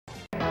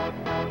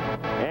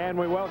And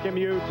we welcome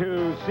you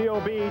to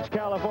Seal Beach,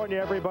 California,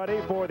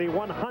 everybody, for the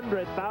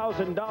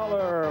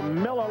 $100,000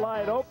 Miller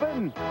Lite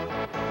Open.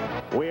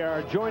 We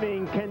are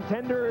joining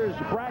contenders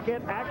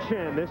bracket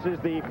action. This is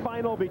the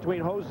final between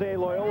Jose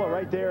Loiola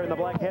right there in the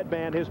black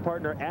headband, his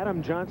partner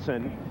Adam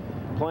Johnson,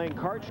 playing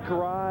Karch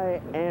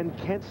Kiraly and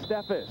Kent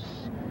Steffes.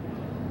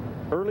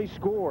 Early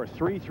score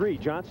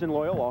 3-3. Johnson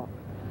Loiola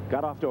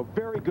got off to a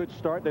very good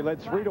start. They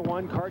led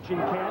 3-1. Karch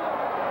and Kent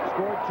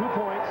scored 2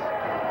 points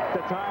to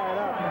tie it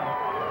up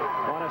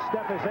on a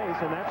Steffes ace,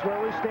 and that's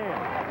where we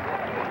stand.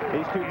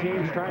 These two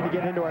teams trying to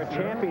get into our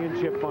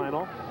championship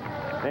final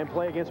and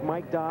play against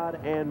Mike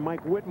Dodd and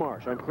Mike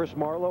Whitmarsh. I'm Chris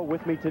Marlowe.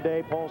 With me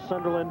today, Paul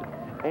Sunderland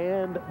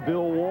and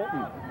Bill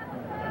Walton.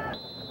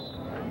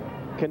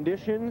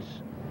 Conditions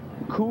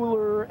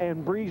cooler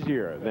and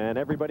breezier than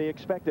everybody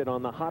expected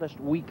on the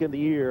hottest week of the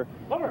year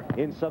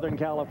in Southern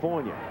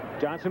California.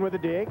 Johnson with a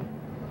dig.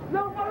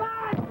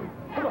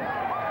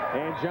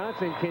 And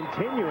Johnson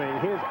continuing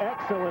his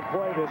excellent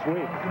play this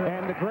week.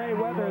 And the gray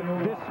weather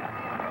this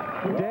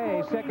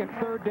day,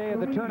 third day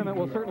of the tournament,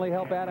 will certainly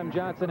help Adam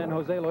Johnson and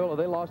Jose Loiola.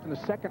 They lost in the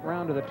second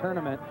round of the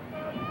tournament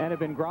and have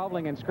been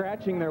groveling and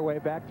scratching their way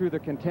back through the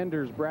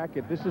contenders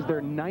bracket. This is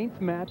their 9th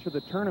match of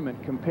the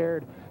tournament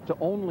compared to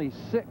only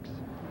 6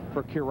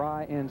 for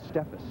Kiraly and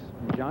Steffes.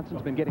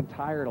 Johnson's been getting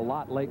tired a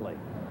lot lately.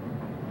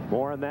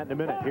 More on that in a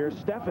minute. Here's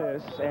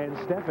Steffes, and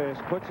Steffes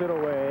puts it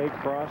away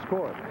cross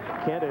court.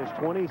 Kent is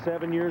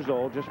 27 years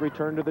old, just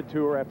returned to the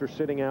tour after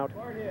sitting out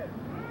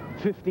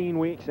 15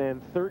 weeks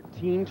and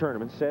 13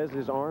 tournaments. Says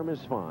his arm is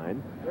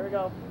fine. There we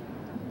go.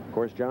 Of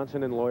course,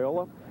 Johnson and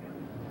Loiola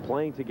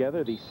playing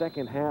together the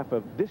second half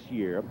of this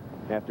year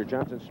after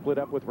Johnson split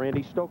up with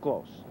Randy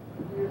Stoklos.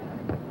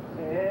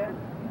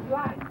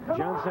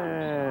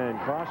 Johnson,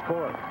 cross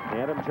court.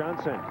 Adam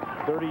Johnson,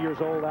 30 years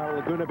old, out of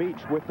Laguna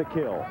Beach with the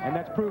kill. And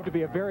that's proved to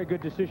be a very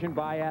good decision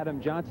by Adam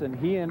Johnson.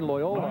 He and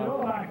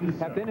Loiola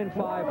have been in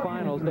 5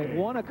 finals. They've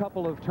won a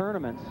couple of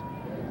tournaments,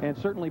 and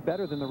certainly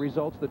better than the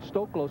results that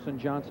Stoklos and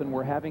Johnson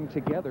were having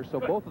together.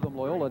 So both of them,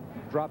 Loiola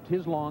dropped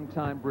his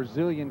longtime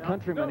Brazilian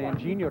countryman,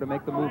 Anginho, to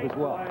make the move as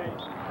well.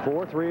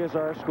 4-3 is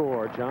our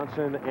score.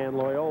 Johnson and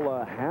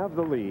Loiola have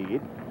the lead.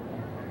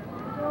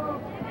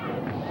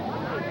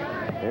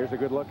 There's a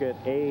good look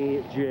at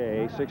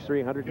AJ,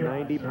 6'3",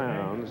 190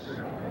 pounds.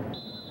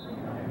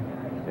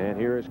 And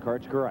here is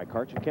Karch Kiraly.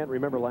 Karch and Kent,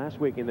 remember last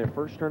week in their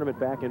first tournament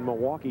back in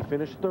Milwaukee,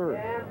 finished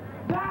 3rd.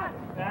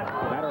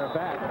 Matter of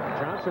fact,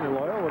 Johnson and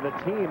Loiola were the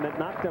team that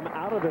knocked them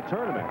out of the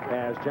tournament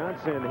as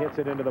Johnson hits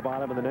it into the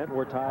bottom of the net, and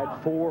we're tied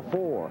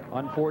 4-4.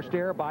 Unforced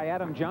error by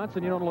Adam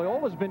Johnson. You know,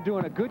 Loiola's been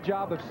doing a good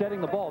job of setting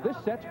the ball. This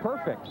set's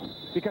perfect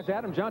because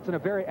Adam Johnson, a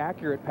very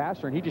accurate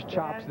passer, and he just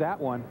chops that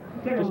one.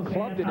 Just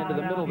clubbed it into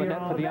the middle of the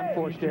net for the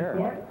unforced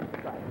error.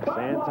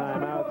 Sand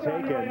timeout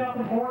taken.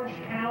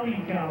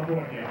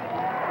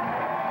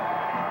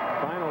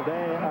 Final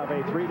day of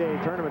a 3-day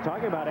tournament.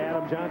 Talking about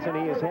Adam Johnson,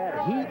 he has had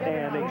heat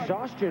and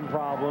exhaustion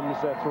problems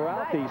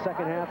throughout the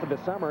second half of the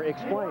summer.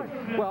 Explain.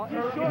 Well,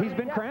 he's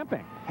been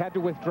cramping. Had to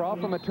withdraw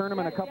from a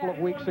tournament a couple of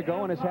weeks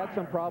ago and has had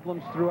some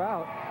problems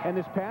throughout. And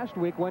this past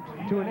week went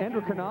to an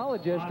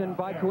endocrinologist, and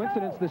by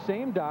coincidence, the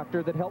same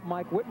doctor that helped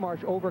Mike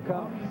Whitmarsh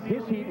overcome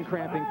his heat and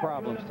cramping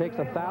problems. Takes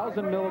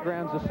 1,000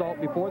 milligrams of salt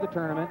before the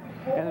tournament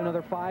and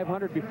another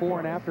 500 before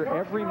and after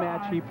every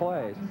match he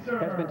plays.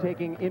 Has been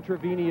taking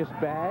intravenous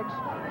bags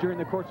during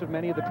the course of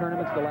many of the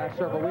tournaments the last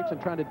several weeks and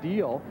trying to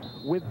deal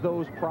with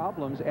those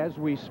problems as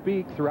we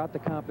speak throughout the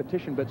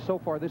competition. But so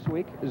far this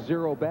week,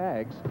 0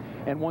 bags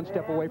and 1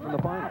 step away from the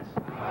finals.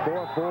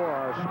 4-4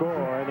 our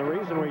score, and the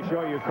reason we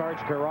show you Karch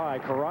Kiraly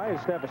and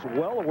Steffes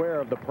well aware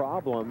of the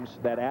problems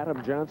that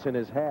Adam Johnson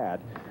has had,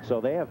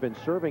 so they have been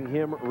serving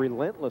him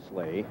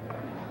relentlessly.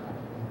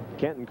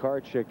 Kent and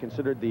Karch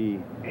considered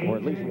or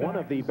at least one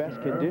of the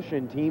best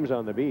conditioned teams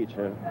on the beach.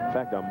 In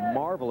fact, a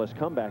marvelous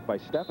comeback by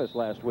Steffes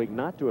last week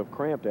not to have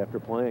cramped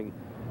after playing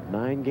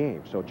 9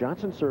 games. So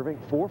Johnson serving,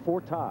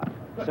 4-4 tie,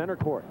 center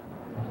court.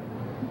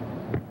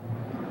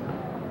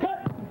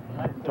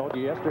 Told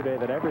you yesterday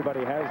that everybody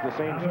has the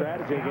same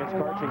strategy against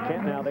Karch and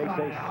Kent now. They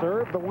say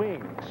serve the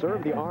wing,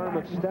 serve the arm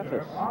of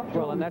Steffes.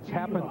 Well, and that's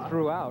happened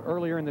throughout.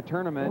 Earlier in the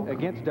tournament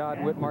against Dodd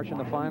Whitmarsh in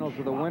the finals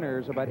of the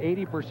winners, about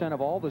 80%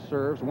 of all the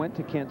serves went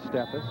to Kent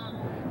Steffes.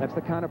 That's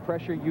the kind of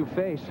pressure you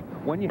face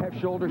when you have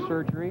shoulder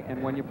surgery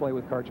and when you play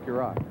with Karch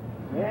Kiraly.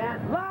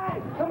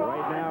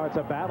 Right now it's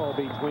a battle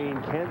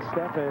between Kent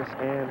Steffes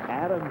and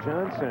Adam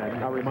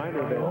Johnson. A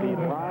reminder that the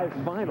live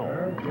final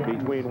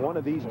between one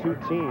of these two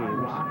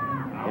teams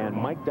and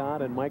Mike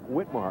Dodd and Mike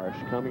Whitmarsh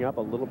coming up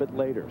a little bit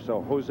later.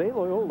 So Jose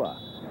Loiola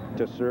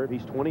to serve.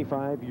 He's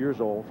 25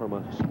 years old from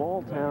a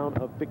small town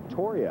of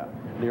Victoria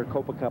near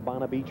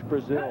Copacabana Beach,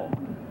 Brazil.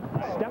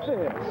 Steffes,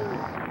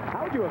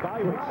 how would you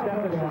evaluate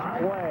Steffes'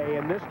 play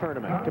in this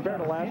tournament compared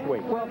to last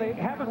week? Well, they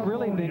haven't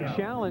really been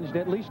challenged,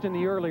 at least in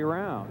the early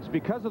rounds.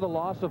 Because of the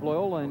loss of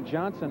Loiola and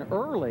Johnson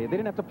early, they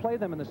didn't have to play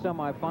them in the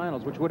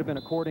semifinals, which would have been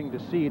according to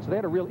seeds. So they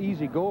had a real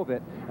easy go of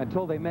it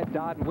until they met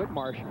Dodd and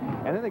Whitmarsh,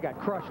 and then they got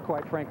crushed,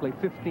 quite frankly,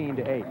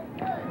 15-8.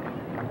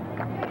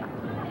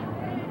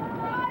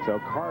 So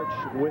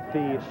Karch with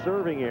the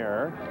serving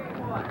error.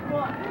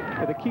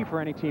 The key for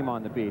any team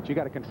on the beach, you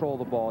got to control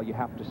the ball. You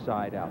have to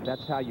side out.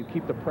 That's how you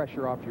keep the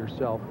pressure off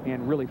yourself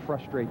and really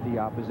frustrate the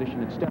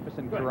opposition. And Steffes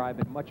and Kirai have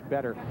been much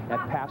better at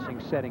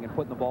passing, setting, and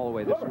putting the ball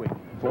away this week.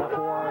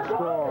 4-4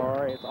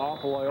 score. It's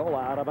off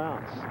Loiola, out of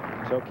bounds.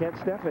 So Kent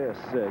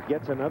Steffes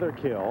gets another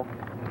kill.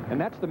 And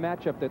that's the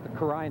matchup that the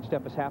Kirai and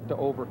Steffes have to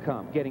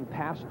overcome, getting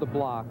past the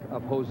block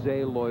of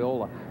Jose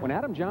Loiola. When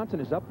Adam Johnson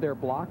is up there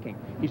blocking,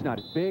 he's not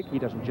as big, he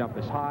doesn't jump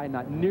as high,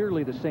 not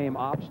nearly the same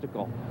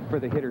obstacle for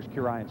the hitters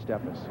Kirai and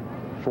Steffes.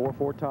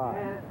 4-4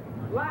 tie.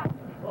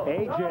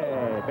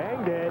 AJ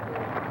banged it.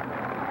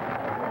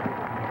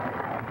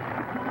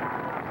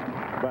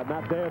 But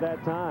not there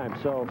that time.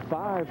 So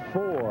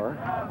 5-4.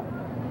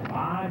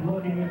 I'm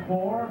looking at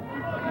 4.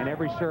 And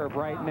every serve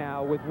right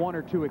now, with one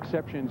or two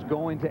exceptions,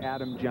 going to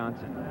Adam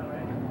Johnson.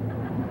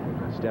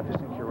 Steffes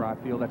and Kirai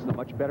feel that's the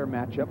much better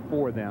matchup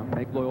for them.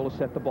 Make Loiola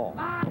set the ball.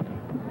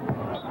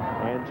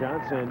 And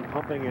Johnson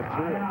pumping it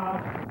through.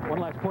 One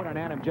last point on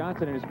Adam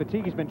Johnson and his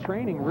fatigue. He's been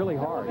training really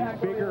hard. He's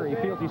bigger. He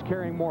feels he's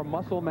carrying more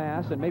muscle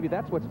mass, and maybe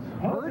that's what's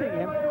hurting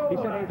him. He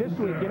said, hey, this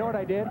week, you know what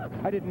I did?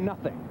 I did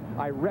nothing.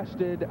 I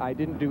rested. I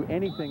didn't do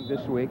anything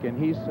this week, and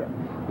he's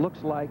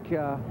looks like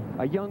a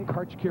young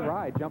Karch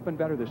Kirai jumping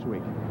better this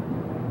week.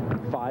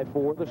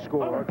 5-4 the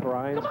score.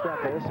 Kirai and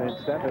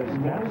Steffes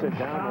taps it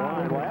down the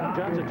line. Well, Adam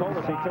Johnson told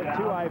us he took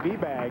 2 IV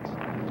bags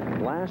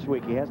last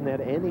week. He hasn't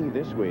had any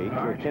this week.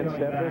 Kent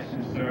Steffes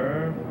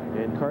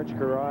and Karch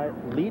Kirai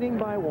leading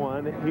by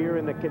 1 here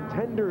in the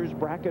contenders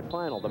bracket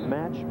final, the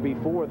match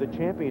before the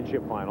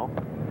championship final.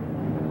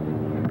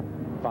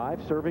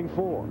 5 serving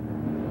 4.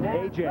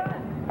 AJ.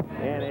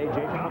 And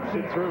AJ pumps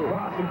it through.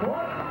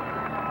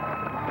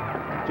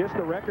 Just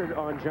the record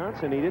on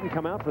Johnson, he didn't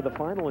come out for the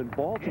final in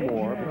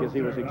Baltimore because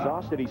he was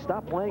exhausted. He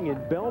stopped playing in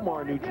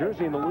Belmar, New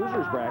Jersey in the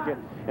losers bracket.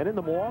 And in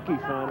the Milwaukee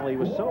final, he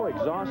was so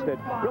exhausted.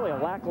 Really a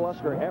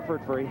lackluster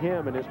effort for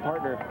him and his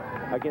partner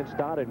against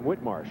Dodd and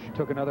Whitmarsh.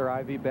 Took another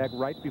IV bag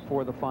right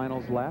before the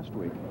finals last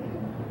week.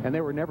 And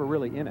they were never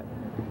really in it.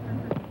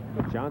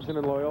 Johnson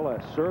and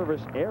Loiola,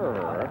 service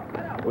error.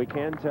 We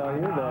can tell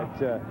you that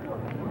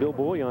Bill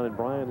Bouillon and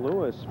Brian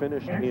Lewis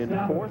finished in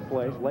 4th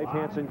place. Leif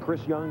Hansen,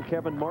 Chris Young,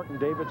 Kevin Martin,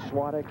 David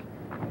Swadek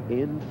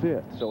in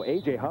 5th. So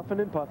AJ huffing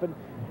and puffing,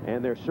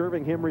 and they're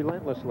serving him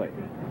relentlessly.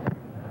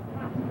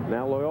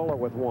 Now Loiola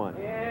with 1.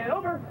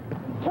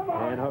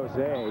 And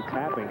Jose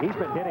tapping. He's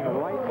been hitting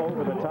right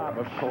over the top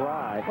of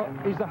Kirai. Well,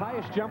 he's the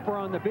highest jumper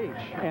on the beach.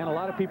 And a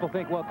lot of people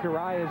think, well,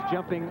 Kirai is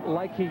jumping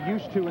like he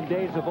used to in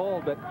days of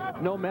old. But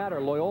no matter.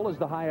 Loiola's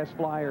the highest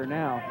flyer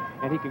now.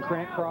 And he can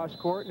crank cross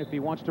court. And if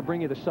he wants to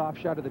bring you the soft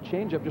shot of the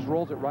changeup, just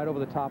rolls it right over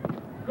the top.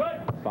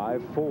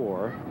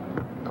 5-4.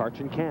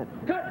 Karch and Kent.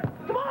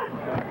 Come on!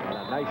 And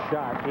a nice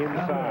shot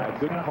inside.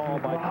 Good call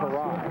by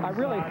Kirai. I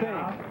really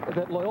think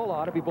that Loiola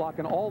ought to be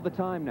blocking all the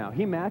time now.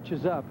 He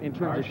matches up in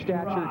terms of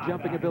stature,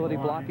 jumping ability,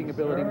 blocking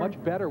ability, much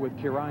better with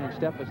Kirai and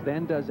Steffes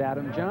than does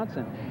Adam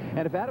Johnson.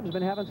 And if Adam's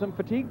been having some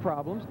fatigue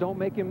problems, don't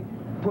make him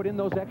put in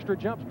those extra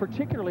jumps,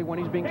 particularly when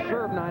he's being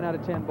served 9 out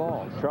of 10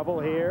 balls. Trouble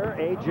here.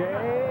 AJ.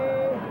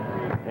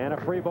 And a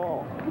free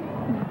ball.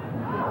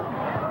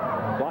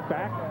 Block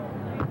back.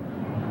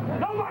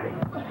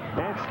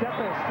 And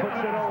Steffes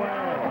puts it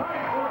away.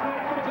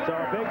 So a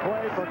big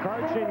play for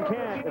Karch and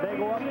Kent. They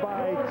go up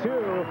by 2.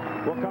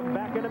 We'll come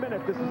back in a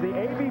minute. This is the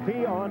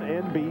AVP on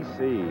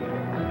NBC.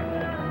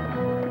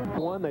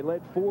 They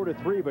led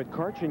 4-3, but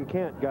Karch and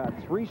Kent got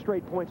 3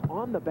 straight points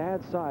on the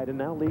bad side and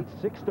now lead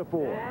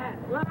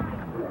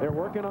 6-4. They're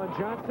working on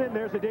Johnson.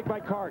 There's a dig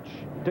by Karch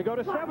to go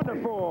to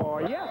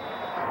 7-4. Yes!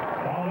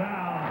 Ball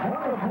down.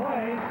 Quarter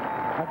play.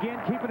 Again,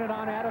 keeping it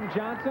on Adam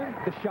Johnson.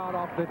 The shot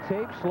off the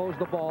tape slows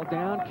the ball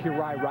down.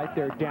 Kirai right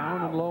there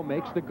down and low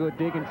makes the good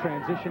dig and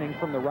transitioning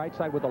from the right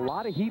side with a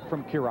lot of heat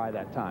from Kirai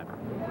that time.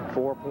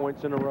 4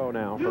 points in a row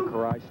now for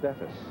Kirai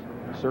Steffes.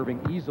 Serving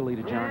easily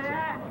to Johnson.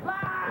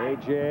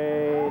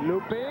 AJ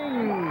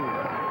looping.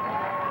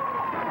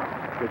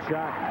 Good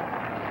shot.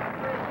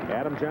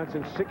 Adam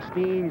Johnson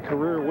 16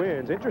 career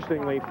wins.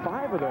 Interestingly,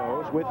 5 of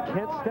those with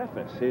Kent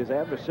Steffes, his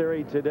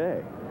adversary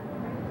today.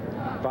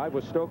 5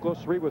 with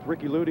Stoklos, 3 with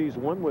Ricky Ludes,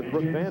 1 with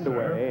Brooke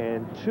Vandeweghe,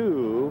 and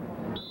 2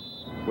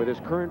 with his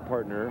current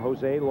partner,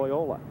 Jose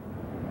Loiola.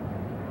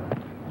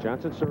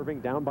 Johnson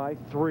serving down by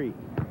 3.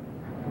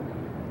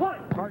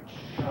 Karch.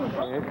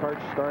 And Karch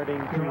starting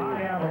to get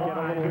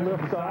a little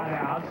lift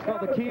off. Well,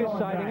 the key is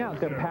siding out.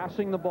 They're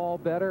passing the ball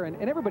better,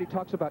 and everybody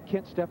talks about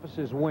Kent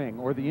Steffes' wing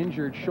or the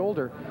injured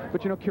shoulder,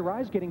 but you know,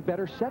 Kirai's getting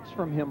better sets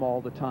from him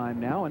all the time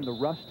now, and the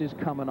rust is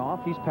coming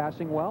off. He's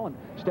passing well, and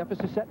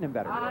Steffes is setting him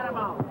better.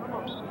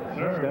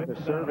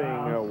 Steffes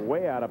serving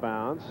way out of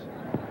bounds.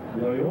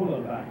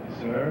 Loiola back to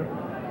serve.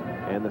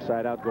 And the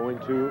side out going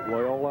to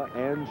Loiola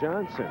and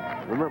Johnson.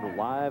 Remember,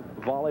 live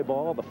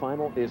volleyball. The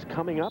final is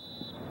coming up.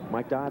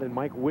 Mike Dodd and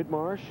Mike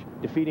Whitmarsh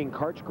defeating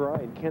Karch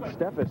Kirai and Kent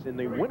Steffes in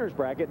the winner's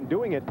bracket and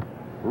doing it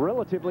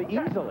relatively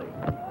easily.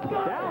 Down the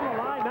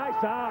line,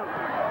 nice out.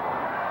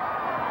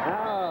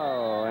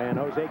 Oh, and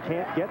Jose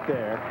can't get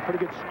there.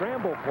 Pretty good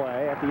scramble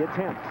play at the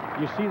attempt.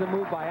 You see the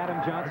move by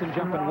Adam Johnson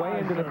jumping way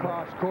into the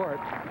cross court,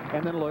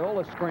 and then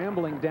Loiola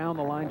scrambling down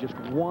the line just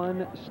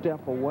one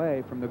step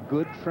away from the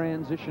good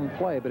transition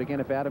play. But again,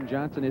 if Adam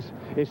Johnson is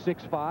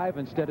 6'5"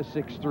 instead of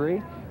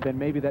 6'3", then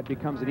maybe that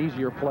becomes an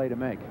easier play to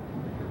make.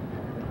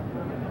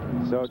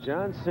 So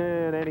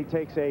Johnson, and he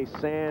takes a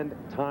sand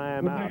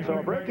timeout. So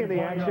a break in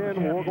the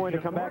action. We're going to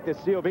come back to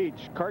Seal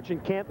Beach.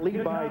 Karchen can't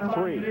lead by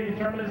 3.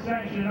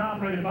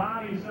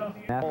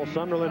 Paul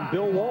Sunderland,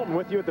 Bill Walton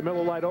with you at the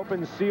Miller Lite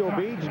Open, Seal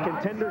Beach.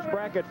 Contenders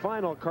bracket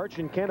final.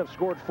 Karchen Kent have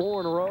scored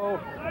 4 in a row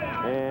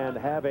and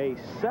have a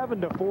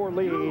 7-4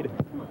 lead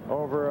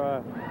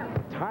over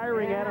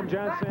tiring Adam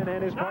Johnson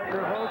and his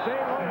partner, Jose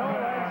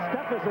Loiola.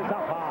 Steffes is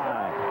up high.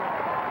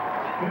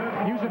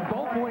 Using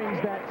both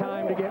wings that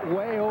time to get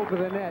way over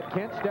the net.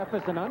 Kent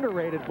Steffes, an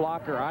underrated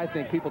blocker, I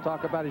think. People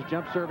talk about his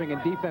jump serving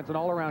and defense and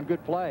all-around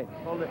good play.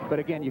 But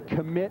again, you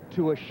commit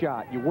to a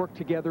shot. You work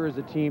together as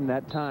a team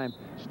that time.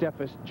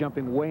 Steffes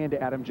jumping way into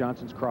Adam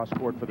Johnson's cross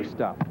court for the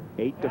stop.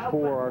 8-4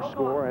 our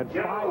score, and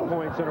 5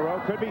 points in a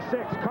row. Could be 6.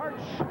 Karch.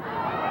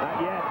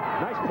 Not yet.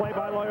 Nice play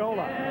by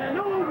Loiola.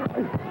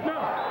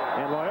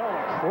 And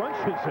Loiola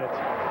crunches it.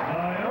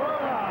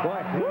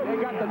 Boy, they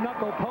got the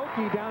knuckle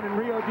pokey down in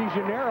Rio de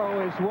Janeiro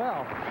as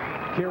well.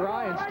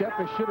 Kirai and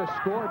Steffes should have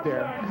scored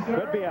there.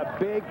 Could be a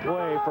big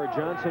play for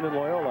Johnson and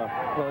Loiola.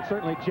 Well, it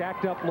certainly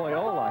jacked up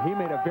Loiola. He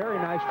made a very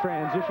nice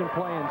transition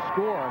play and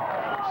score.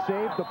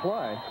 Saved the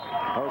play.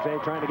 Jose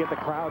trying to get the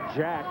crowd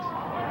jacked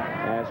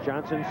as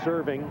Johnson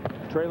serving,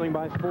 trailing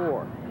by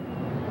 4.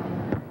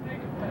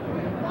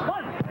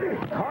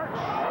 Karch,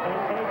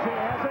 and AJ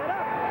has it up.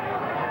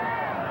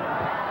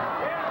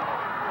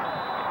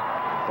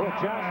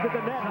 Josh to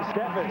the net, and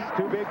Steffes,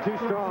 too big, too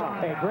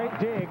strong. A great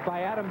dig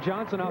by Adam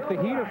Johnson off the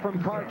heater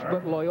from Karch,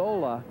 but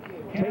Loiola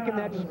taking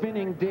that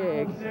spinning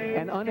dig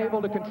and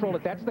unable to control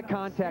it. That's the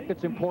contact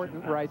that's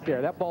important right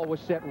there. That ball was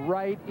set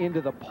right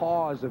into the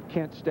paws of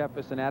Kent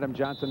Steffes, and Adam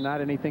Johnson,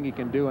 not anything he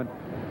can do, and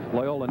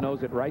Loiola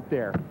knows it right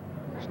there.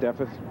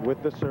 Steffes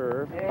with the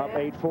serve, up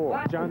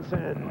 8-4.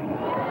 Johnson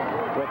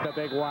with the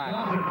big whack.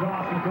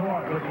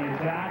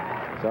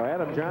 So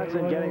Adam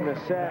Johnson getting the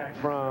set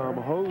from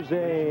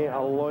Jose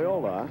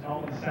Loiola.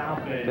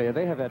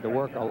 They have had to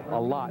work a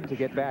lot to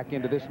get back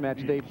into this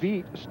match. They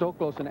beat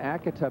Stoklos and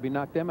Akatubby,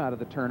 knocked them out of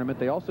the tournament.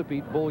 They also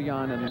beat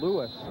Bullion and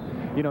Lewis.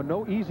 You know,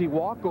 no easy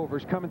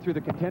walkovers coming through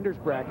the contenders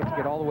bracket to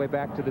get all the way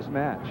back to this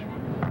match.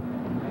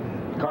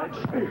 Karch.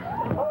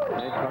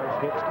 And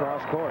Karch hits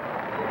cross court.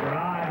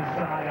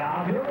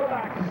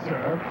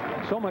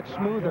 So much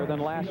smoother than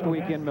last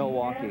week in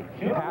Milwaukee.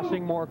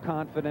 Passing more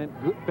confident,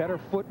 better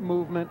foot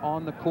movement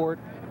on the court,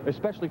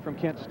 especially from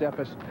Kent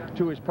Steffes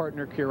to his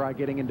partner Kirai,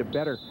 getting into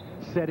better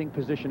setting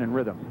position and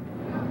rhythm.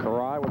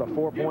 Kirai with a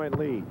 4-point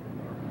lead.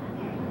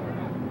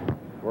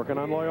 Working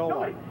on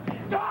Loiola.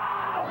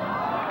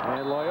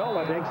 And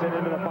Loiola takes it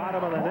into the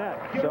bottom of the net.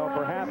 So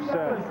perhaps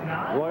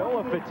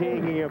Loiola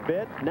fatiguing a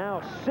bit.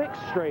 Now 6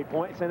 straight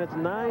points, and it's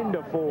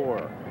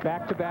 9-4.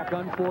 Back-to-back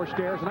unforced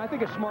errors, and I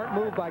think a smart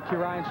move by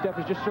Kirai and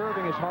Steffes, just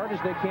serving as hard as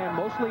they can,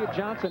 mostly at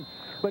Johnson,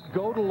 but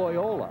go to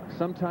Loiola.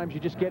 Sometimes you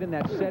just get in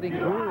that setting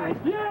groove.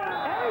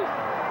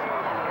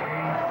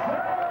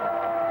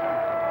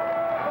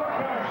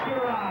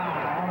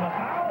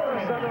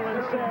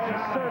 Sunderland says,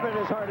 serve it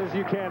as hard as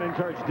you can, and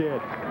Karch did.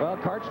 Well,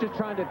 Karch just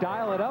trying to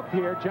dial it up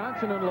here.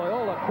 Johnson and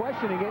Loiola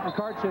questioning it, and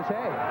Karch says,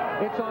 hey,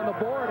 it's on the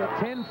board at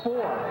 10-4.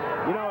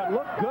 You know, it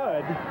looked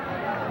good.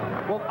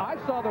 Well, I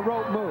saw the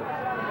rope move.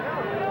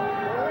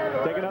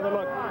 Take another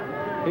look.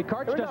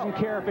 Karch doesn't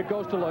care if it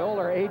goes to Loiola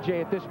or AJ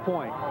at this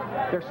point.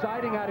 They're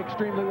siding out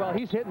extremely well.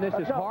 He's hitting this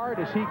as hard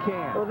as he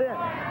can.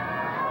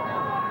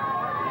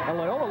 And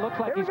Loiola looks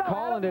like he's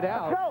calling it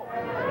out.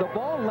 The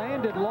ball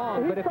landed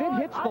long, but if it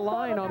hits the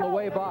line on the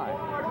way by.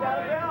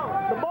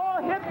 The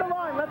ball hit the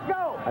line. Let's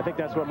go. I think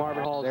that's what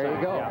Marvin Hall said. There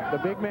you go. Yeah. The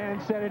big man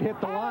said it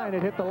hit the line.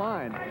 It hit the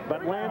line.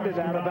 But landed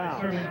out of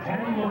bounds.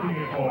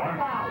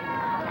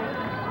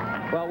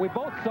 Well, we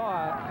both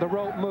saw the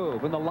rope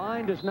move, and the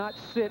line does not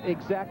sit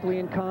exactly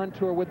in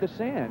contour with the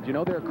sand. You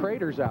know, there are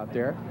craters out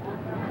there.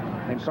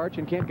 And Karch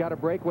and Kent got a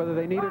break whether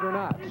they need it or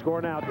not.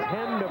 Score now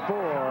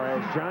 10-4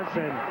 as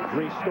Johnson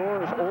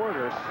restores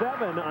order.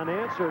 7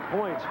 unanswered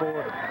points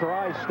for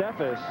Kirai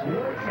Steffes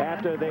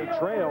after they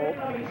trailed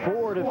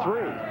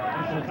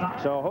 4-3.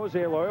 So Jose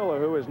Loiola,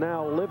 who is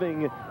now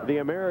living the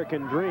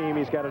American dream,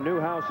 he's got a new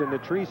house in the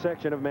tree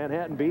section of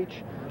Manhattan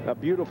Beach, a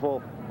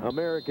beautiful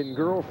American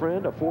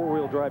girlfriend, a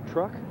 4-wheel drive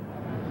truck,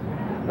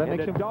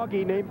 and a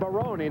doggy named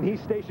Barone, and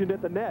he's stationed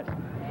at the net.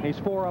 He's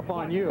 4 up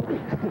on you.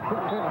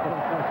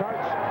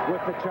 Karch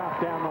with the chop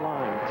down the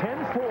line.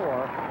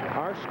 10-4,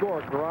 our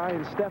score. Kirai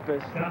and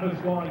Steffes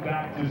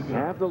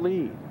have the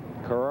lead.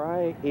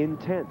 Kirai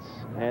intense,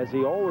 as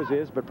he always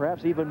is, but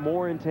perhaps even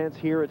more intense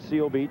here at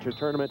Seal Beach, a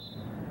tournament,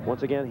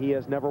 once again, he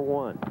has never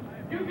won.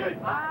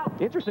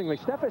 Interestingly,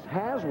 Steffes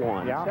has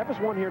won. Yeah. Steffes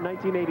won here in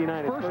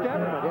 1989. First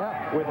ever,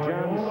 with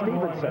John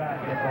Stevenson.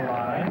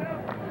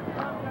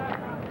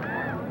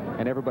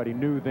 And everybody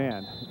knew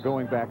then,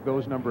 going back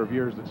those number of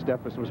years, that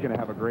Steffes was going to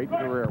have a great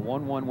career.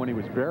 1-1 when he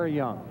was very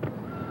young.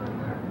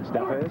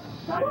 Steffes,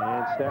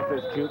 and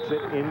Steffes jukes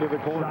it into the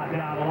corner.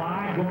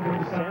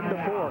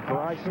 10-4.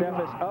 Karai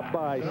Steffes up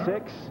by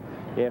 6.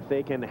 If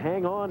they can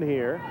hang on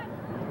here,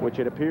 which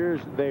it appears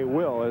they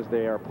will, as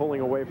they are pulling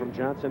away from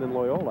Johnson and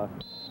Loiola,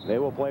 they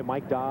will play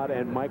Mike Dodd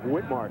and Mike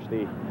Whitmarsh,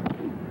 the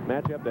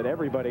matchup that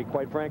everybody,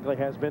 quite frankly,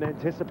 has been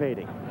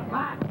anticipating.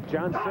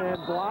 Johnson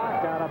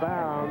blocked out of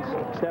bounds.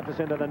 Steffes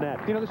into the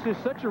net. You know, this is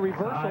such a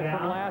reversal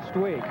from last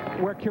week,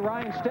 where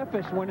Karai and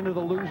Steffes went into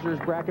the losers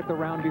bracket the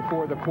round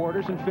before the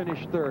quarters and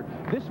finished third.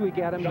 This week,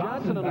 Adam,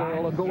 Johnson and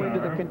Loiola go into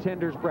the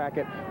contenders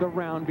bracket the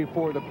round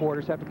before the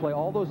quarters, have to play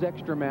all those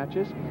extra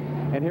matches.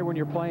 And here when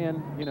you're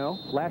playing, you know,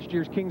 last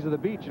year's Kings of the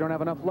Beach, you don't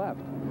have enough left.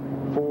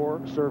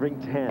 4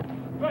 serving 10.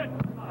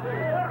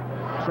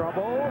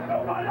 Trouble.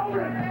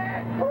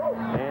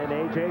 And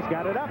AJ's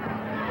got it up.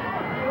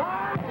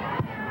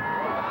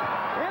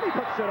 And he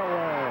puts it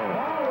away.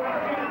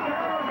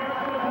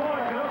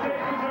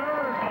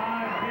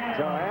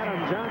 So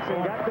Adam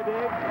Johnson got the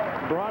dig,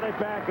 brought it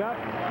back up,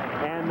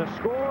 and the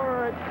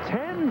score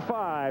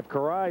 10-5,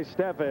 Karai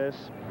Steffes.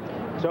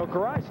 So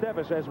Karai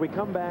Steffes, as we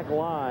come back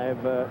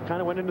live,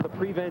 kind of went into the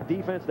prevent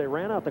defense. They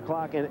ran out the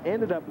clock and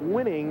ended up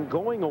winning,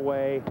 going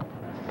away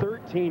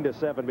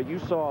 13-7. But you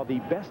saw the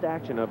best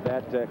action of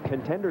that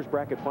contenders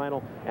bracket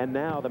final, and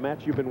now the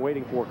match you've been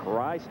waiting for.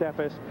 Karai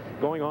Steffes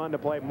going on to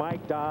play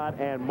Mike Dodd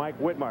and Mike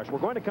Whitmarsh. We're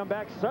going to come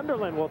back.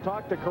 Sunderland will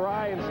talk to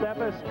Karai and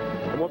Steffes,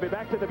 and we'll be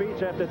back to the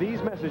beach after these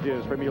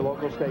messages from your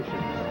local stations.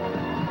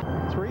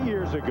 3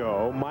 years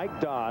ago, Mike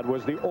Dodd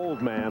was the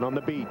old man on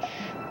the beach.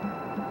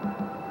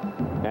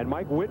 And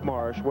Mike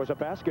Whitmarsh was a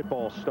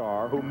basketball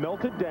star who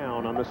melted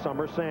down on the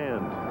summer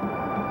sand.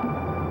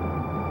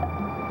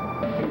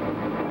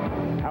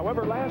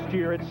 However, last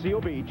year at Seal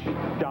Beach,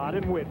 Dodd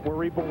and Whit were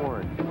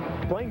reborn.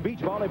 Playing beach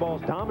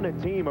volleyball's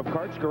dominant team of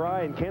Karch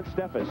Karai and Kent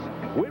Steffes,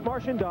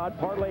 Whitmarsh and Dodd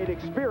parlayed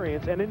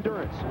experience and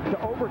endurance to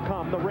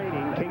overcome the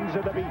reigning Kings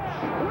of the Beach.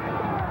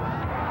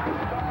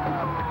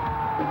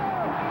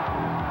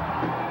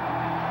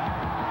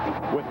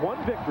 With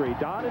one victory,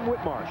 Dodd and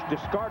Whitmarsh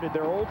discarded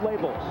their old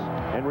labels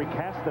and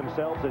recast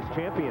themselves as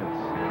champions.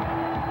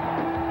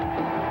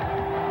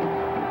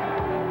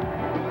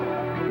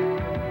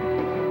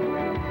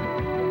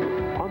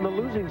 On the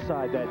losing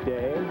side that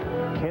day,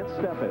 Kent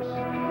Steffes,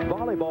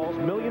 volleyball's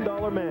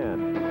million-dollar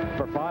man.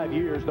 For 5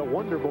 years, the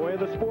wonder boy of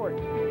the sport.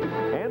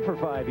 And for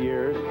 5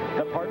 years,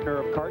 the partner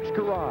of Karch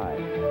Karai.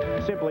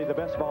 Simply the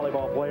best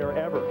volleyball player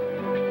ever.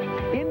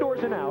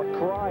 Indoors and out,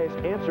 Karai has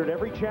answered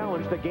every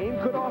challenge the game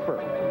could offer.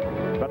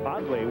 But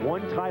oddly,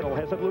 one title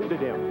has eluded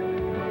him.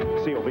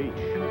 Seal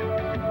Beach.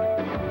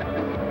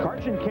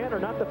 Karch and Kent are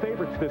not the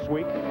favorites this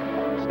week.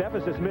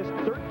 Steffes has missed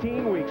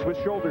 13 weeks with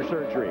shoulder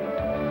surgery.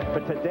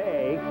 But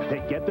today,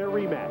 they get their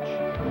rematch.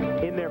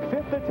 In their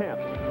 5th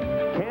attempt,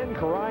 can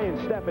Karai and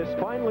Steffes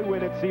finally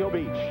win at Seal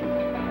Beach?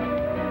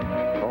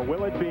 Or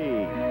will it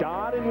be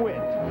Dodd and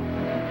Whit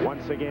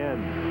once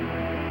again?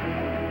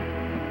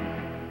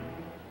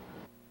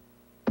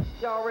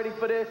 Y'all ready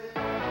for this?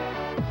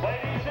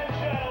 Ladies and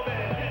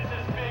gentlemen, this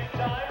is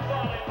big-time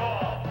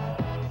volleyball.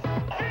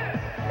 This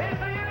is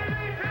the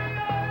AVP.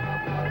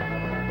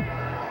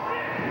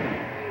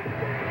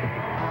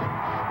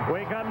 We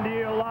come to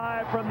you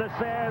live from the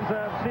sands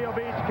of Seal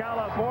Beach,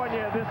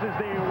 California. This is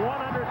the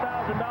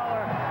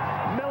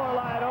 $100,000 Miller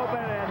Lite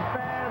Open, and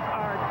fans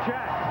are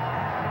jacked.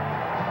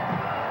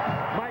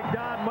 Mike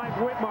Dodd, Mike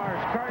Whitmarsh,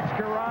 Karch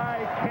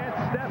Karai, Kent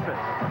Steffes.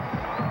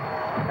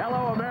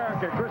 Hello,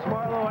 America. Chris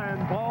Marlowe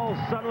and Paul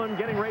Sunderland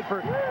getting ready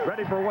for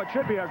what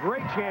should be a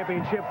great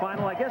championship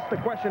final. I guess the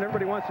question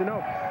everybody wants to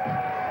know,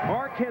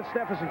 are Kent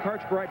Steffes and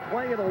Karch Karai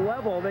playing at a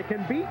level that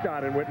can beat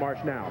Dodd and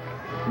Whitmarsh now?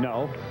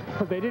 No,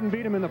 they didn't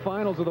beat him in the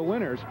finals of the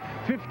winners.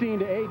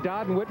 15-8,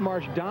 Dodd and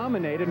Whitmarsh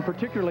dominated, and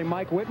particularly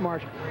Mike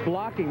Whitmarsh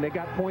blocking. They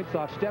got points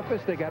off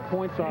Steffes, they got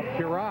points off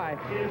Karai.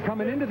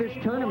 Coming into this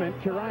tournament,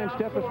 Karai and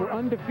Steffes were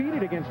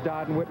undefeated against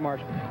Dodd and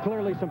Whitmarsh.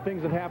 Clearly some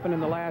things have happened in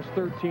the last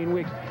 13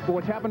 weeks. But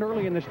what's happened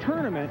early in this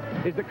tournament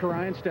is that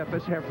Karai and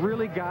Steffes have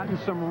really gotten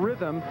some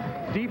rhythm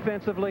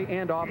defensively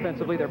and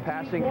offensively. They're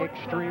passing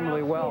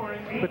extremely well.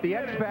 But the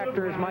X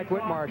factor is Mike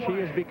Whitmarsh. He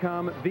has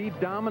become the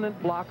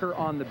dominant blocker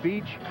on the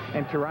beach,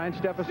 and Karai and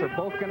Steffes are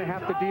both going to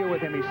have to deal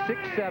with him. He's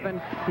 6'7",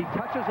 he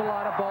touches a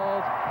lot of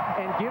balls,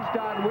 and gives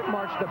Dodd and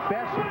Whitmarsh the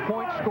best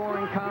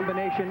point-scoring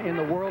combination in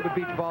the world of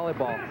beach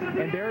volleyball.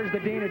 And there's the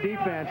dean of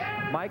defense.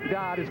 Mike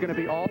Dodd is going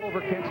to be all over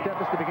Kent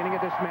Steffes at the beginning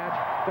of this match.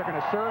 They're going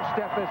to serve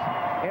Steffes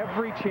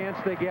every chance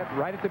they get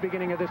right at the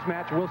beginning of this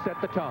match. Will set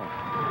the tone.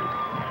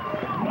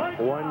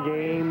 One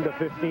game to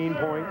 15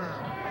 points.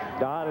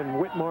 Dodd and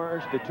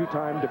Whitmarsh, the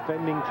two-time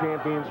defending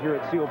champions here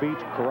at Seal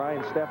Beach. Karai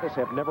and Steffes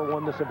have never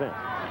won this event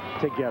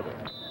together.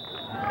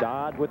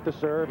 Dodd with the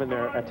serve, and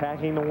they're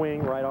attacking the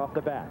wing right off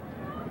the bat.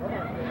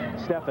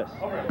 Steffes.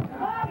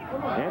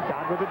 And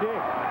Dodd with a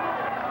dig.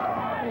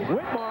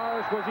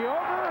 Whitmarsh, was he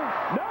over?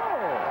 No!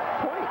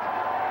 Point.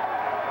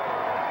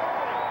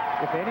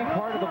 If any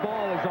part of the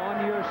ball is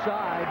on your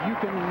side, you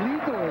can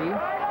legally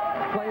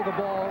play the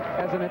ball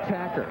as an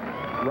attacker.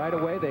 Right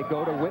away, they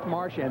go to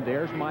Whitmarsh, and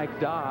there's Mike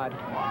Dodd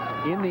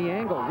in the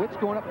angle. Witt's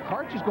going up.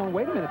 Karch is going,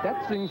 wait a minute,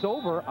 that thing's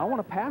over. I want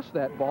to pass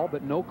that ball,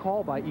 but no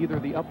call by either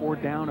the up or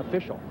down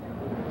official.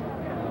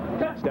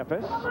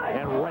 Steffes,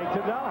 and right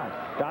to Dodd.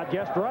 Dodd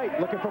guessed right,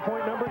 looking for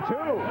point number 2.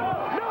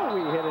 No,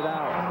 he hit it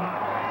out.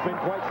 It's been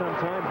quite some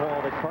time,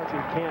 Paul, that Karch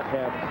and Kent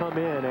have come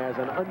in as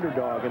an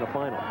underdog in a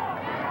final.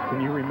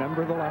 Can you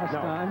remember the last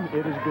time?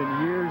 It has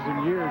been years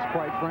and years,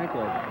 quite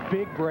frankly.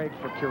 Big break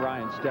for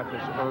Kurai and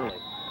Steffes early.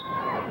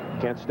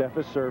 Kent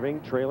Steffes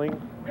serving, trailing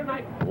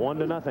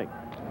 1-0.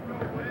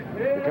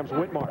 Here comes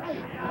Whitmarsh.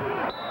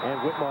 And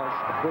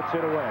Whitmarsh puts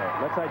it away.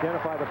 Let's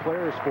identify the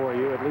players for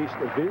you, at least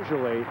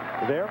visually.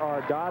 There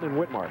are Dodd and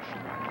Whitmarsh.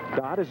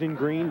 Dodd is in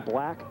green,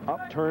 black,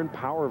 upturned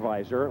power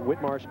visor.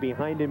 Whitmarsh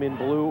behind him in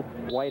blue,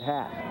 white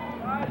hat.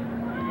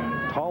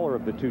 Taller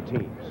of the two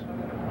teams.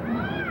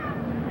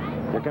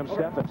 Here comes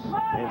Steffes.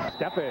 And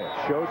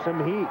Steffes shows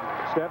some heat.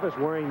 Steffes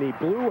wearing the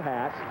blue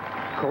hat,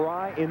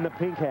 Kurai in the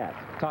pink hat.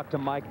 Talk to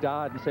Mike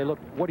Dodd and say, look,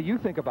 what do you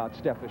think about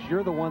Steffes?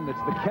 You're the one that's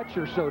the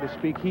catcher, so to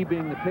speak, he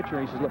being the pitcher.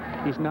 And he says, look,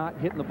 he's not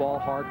hitting the ball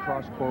hard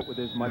cross court with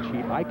as much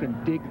heat. I can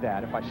dig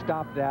that. If I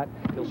stop that,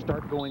 he'll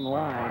start going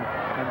line,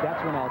 and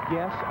that's when I'll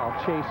guess, I'll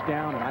chase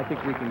down, and I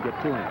think we can get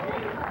to him.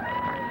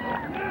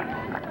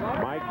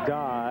 Mike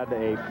Dodd,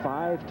 a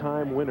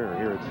 5-time winner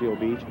here at Seal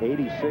Beach,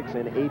 86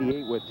 and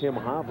 88 with Tim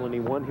Hovland. He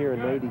won here in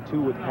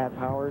 92 with Pat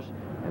Powers,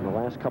 and the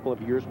last couple of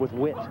years with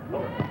Witt.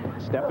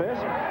 Steffes.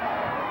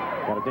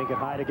 Got to dink it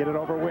high to get it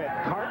over Witt.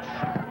 Karch.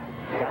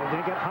 Got to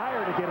dink it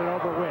higher to get it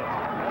over Witt.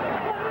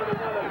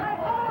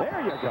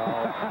 There you go.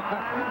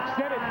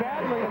 Said it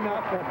badly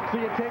enough, so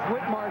you take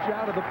Whitmarsh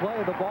out of the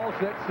play. The ball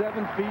set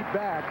 7 feet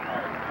back.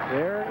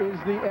 There is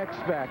the X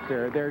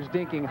factor. There's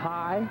dinking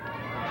high,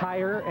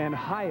 higher, and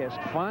highest.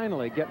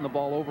 Finally getting the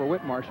ball over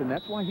Whitmarsh, and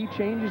that's why he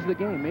changes the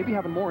game. Maybe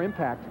having more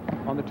impact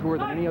on the tour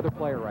than any other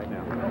player right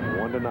now.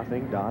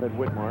 1-0. Dodd and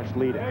Whitmarsh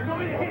leading.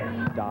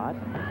 Dodd.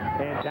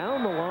 And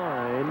down the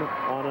line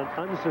on an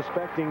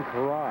unsuspecting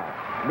Kurai.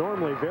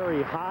 Normally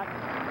very hot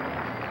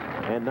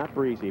and not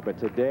breezy, but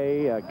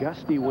today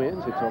gusty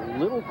winds. It's a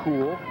little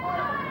cool.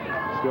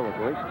 Still a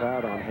great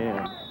crowd on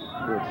hand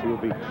here at Seal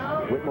Beach.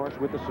 Whitmarsh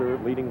with the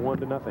serve, leading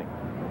 1-0.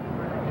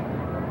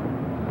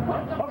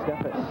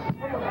 Steffes.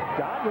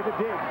 Dodd with a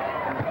dig.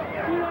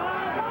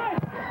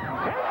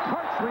 And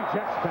Karch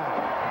rejects that.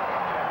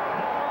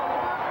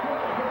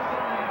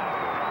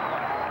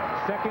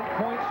 Second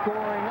point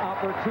scoring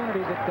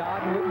opportunity that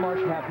Dodd and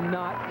Whitmarsh have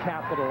not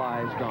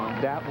capitalized on.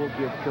 That will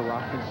give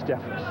Kurai and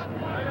Steffes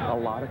a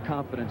lot of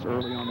confidence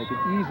early on. They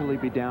could easily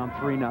be down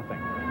 3-0.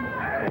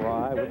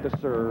 Kurai with the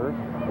serve,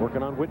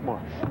 working on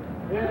Whitmarsh.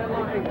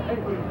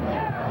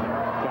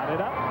 Got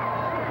it up.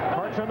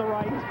 Karch on the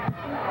right.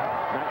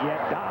 Not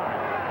yet. Dodd.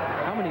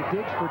 How many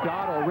digs for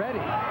Dodd already?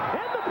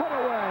 And the put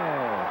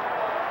away.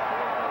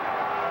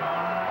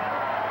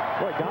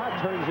 Boy, Dodd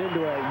turns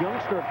into a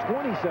youngster of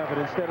 27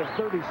 instead of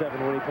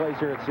 37 when he plays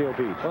here at Seal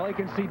Beach. Well, you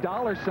can see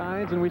dollar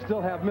signs, and we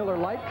still have Miller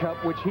Lite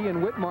Cup, which he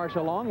and Whitmarsh,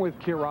 along with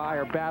Kurai,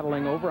 are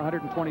battling over.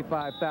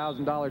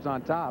 $125,000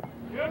 on top.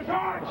 It's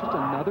just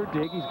another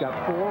dig. He's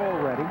got 4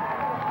 already.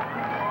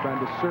 Trying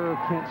to serve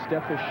Kent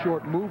Steffes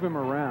short, move him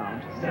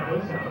around. Kent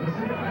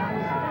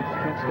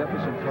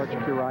Steffes and Karch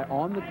Kurai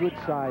on the good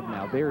side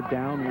now. They're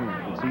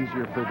downwind. It's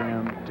easier for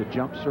them to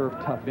jump serve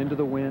tough into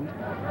the wind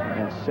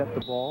and set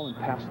the ball and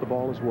pass the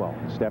ball as well.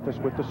 Steffes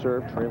with the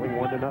serve, trailing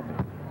 1-0.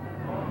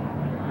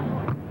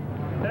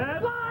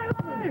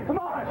 Come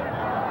on!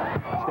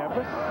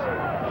 Steffes.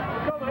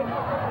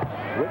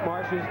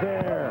 Whitmarsh is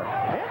there.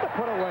 And the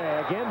put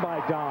away again by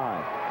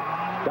Dodd.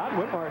 Dodd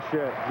Whitmarsh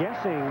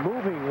guessing,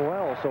 moving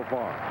well so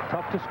far.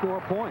 Tough to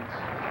score points.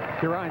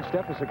 Kurai and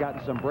Steffes have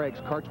gotten some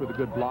breaks. Karch with a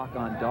good block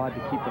on Dodd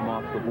to keep them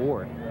off the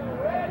board.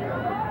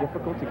 But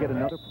difficult to get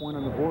another point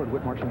on the board.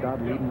 Whitmarsh and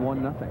Dodd leading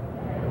 1-0.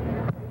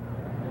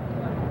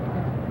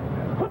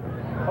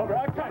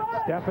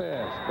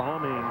 Steffes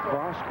bombing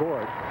cross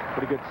court.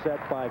 Pretty good set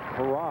by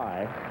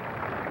Kurai.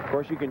 Of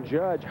course, you can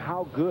judge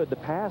how good the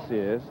pass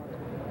is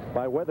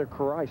by whether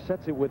Kurai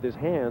sets it with his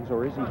hands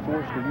or is he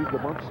forced to use the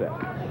bump set.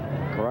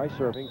 Kurai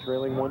serving,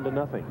 trailing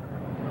 1-0.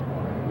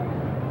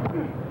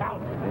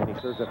 And he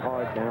serves it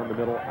hard down the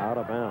middle, out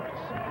of bounds.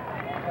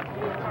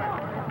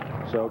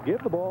 So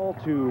give the ball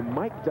to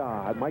Mike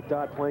Dodd. Mike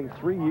Dodd playing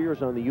 3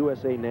 years on the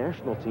USA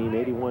national team,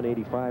 81,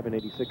 85, and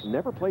 86.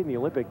 Never played in the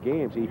Olympic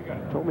Games. He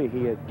told me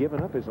he had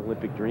given up his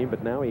Olympic dream,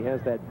 but now he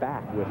has that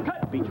back with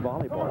beach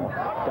volleyball.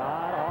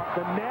 Dodd off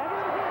the net.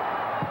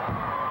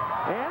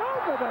 And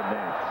over the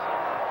net.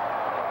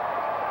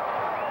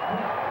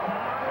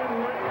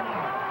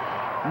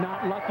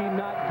 Not lucky,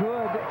 not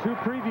good. 2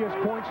 previous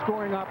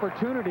point-scoring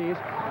opportunities.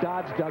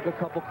 Dodd's dug a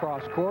couple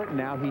cross-court.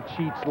 Now he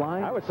cheats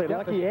line. I would say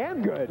lucky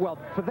and good. Well,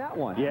 for that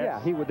one,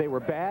 yes. Yeah, they were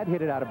bad,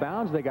 hit it out of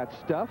bounds. They got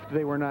stuffed.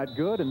 They were not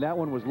good, and that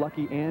one was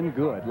lucky and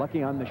good.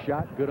 Lucky on the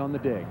shot, good on the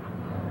dig.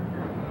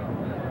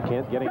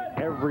 Kent getting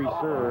every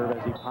serve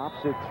as he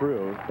pops it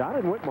through. Dodd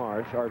and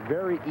Whitmarsh are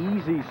very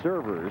easy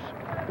servers.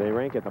 They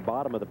rank at the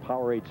bottom of the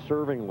Power 8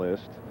 serving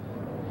list.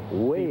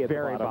 way at the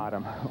very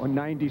bottom.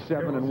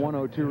 97 and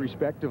 102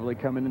 respectively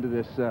coming into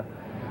this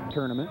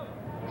tournament.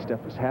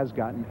 Steffes has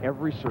gotten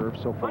every serve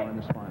so far in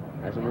this final.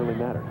 Hasn't really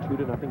mattered.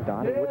 2-0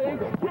 Dodd and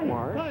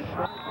Whitmarsh.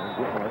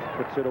 And Whitmarsh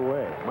puts it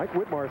away. Mike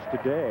Whitmarsh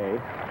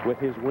today, with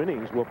his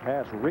winnings, will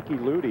pass Ricky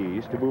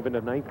Ludes to move into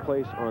 9th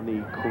place on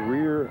the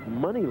career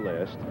money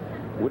list.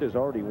 Whit has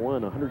already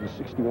won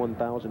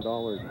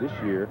 $161,000 this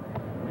year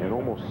and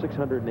almost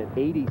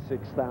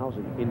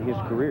 $686,000 in his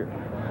career.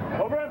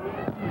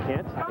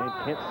 Kent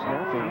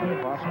snapping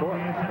across court.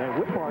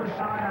 And Whitmarsh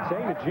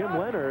saying to Jim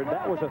Leonard,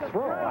 that was a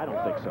throw. I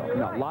don't think so.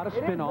 No, a lot of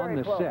spin on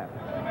this set.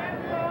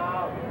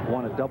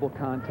 Want a double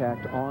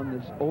contact on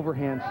this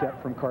overhand set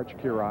from Karch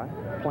Kiraly.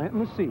 Planting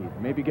the seed.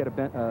 Maybe get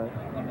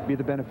be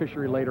the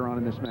beneficiary later on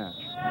in this match.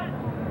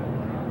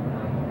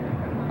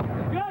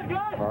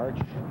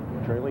 Karch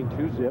trailing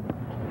 2-zip.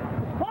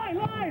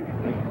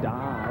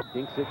 Dodd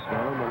dinks it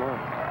down the line.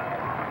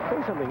 I'll tell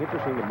you something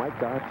interesting that Mike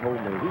Dodd told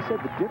me. He said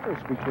the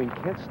difference between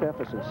Kent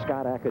Steffes and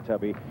Scott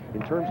Akatubby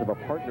in terms of a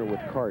partner with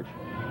Karch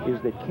is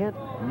that Kent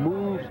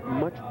moves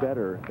much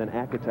better than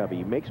Akatubby.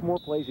 He makes more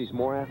plays, he's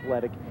more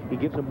athletic, he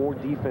gives him more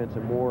defense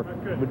and more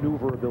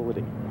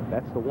maneuverability.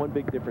 That's the one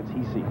big difference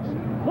he sees.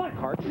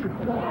 Karch,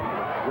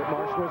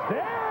 Whitmarsh was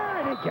there,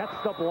 and he gets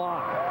the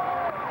block.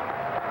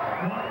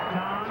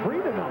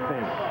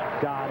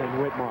 3-0, Dodd and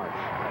Whitmarsh.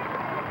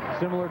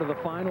 Similar to the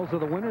finals of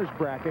the winner's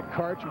bracket,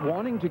 Karch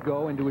wanting to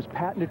go into his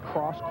patented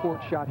cross-court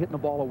shot, hitting the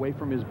ball away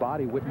from his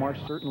body. Whitmarsh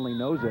certainly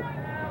knows it.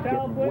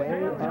 Getting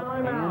way up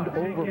and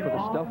over for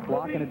the stuff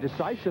block and a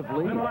decisive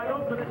lead.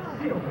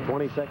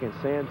 20-second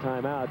sand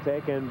timeout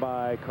taken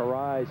by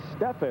Kiraly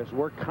Steffes.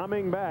 We're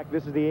coming back.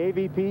 This is the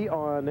AVP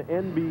on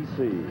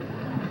NBC.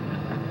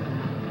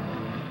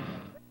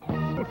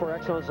 For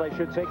excellence, I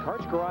should say.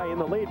 Karch Kiraly in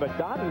the lead, but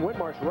Dodd and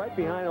Whitmarsh right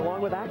behind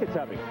along with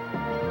Akatubby.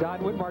 Dodd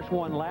and Whitmarsh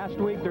won last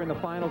week. They're in the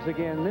finals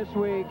again this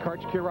week.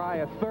 Karch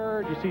Kiraly a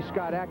third. You see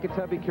Scott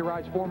Akatubby,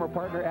 Kirai's former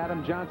partner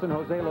Adam Johnson,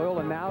 Jose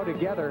Loiola now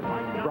together.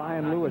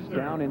 Brian Lewis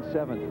down in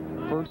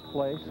 7th. First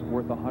place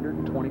worth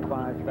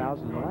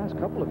 $125,000. The last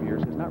couple of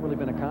years has not really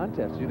been a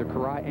contest, either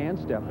Kiraly and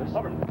Steffes.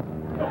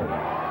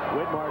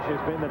 Whitmarsh has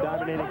been the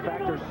dominating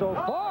factor so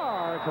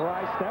far.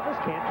 Kiraly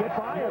Steffes can't get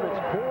by him. It's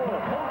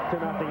 4-0.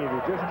 If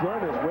you just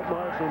joined us,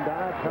 Whitmarsh and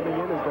Dodd coming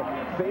in as the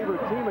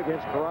favorite team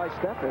against Kiraly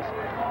Steffes.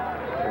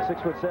 The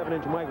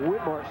 6'7" Mike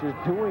Whitmarsh is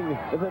doing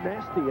the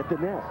nasty at the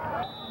net.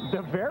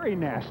 The very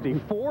nasty.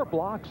 4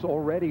 blocks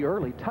already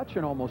early,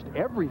 touching almost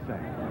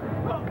everything.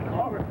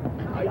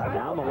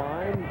 Down the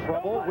line,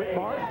 trouble.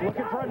 Whitmarsh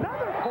looking for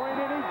another point,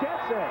 and he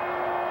gets it.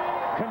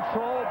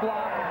 Control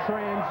block,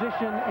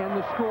 transition, and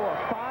the score.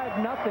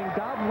 5-0.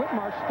 Dodd and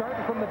Whitmarsh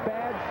starting from the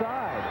bad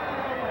side.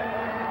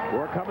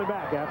 We're coming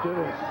back after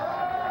this.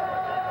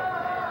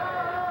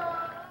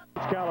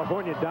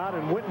 California, Dodd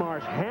and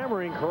Whitmarsh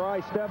hammering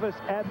Kiraly Steffes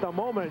at the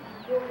moment.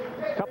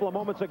 A couple of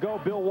moments ago,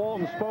 Bill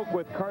Walton spoke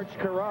with Karch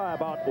Kiraly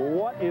about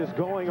what is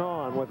going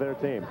on with their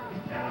team.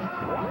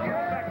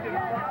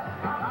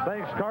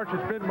 Thanks, Karch.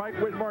 It's been Mike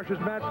Whitmarsh's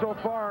match so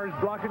far. He's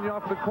blocking you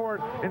off the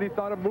court, and he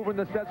thought of moving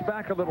the sets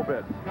back a little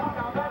bit.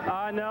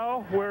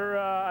 No,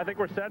 I think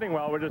we're setting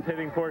well. We're just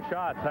hitting poor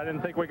shots. I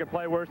didn't think we could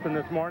play worse than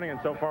this morning, and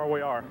so far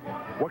we are.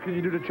 What can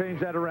you do to change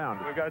that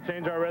around? We've got to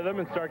change our rhythm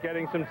and start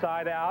getting some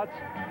side outs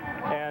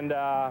and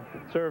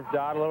serve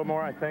Dodd a little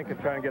more, I think, and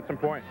try and get some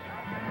points.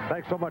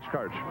 Thanks so much,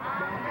 Karch.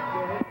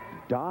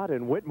 Dodd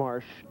and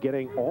Whitmarsh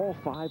getting all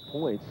 5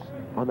 points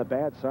on the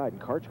bad side.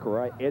 And Karch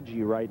Kiraly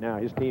edgy right now.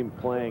 His team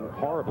playing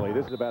horribly.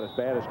 This is about as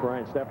bad as Kiraly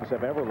and Steffes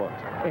have ever looked.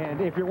 And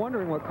if you're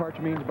wondering what Karch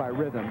means by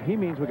rhythm, he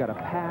means we got to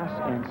pass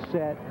and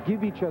set,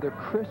 give each other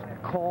crisp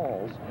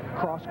calls,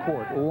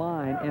 cross-court,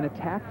 line, and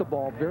attack the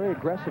ball very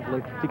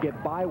aggressively to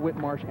get by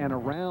Whitmarsh and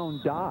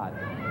around Dodd.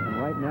 And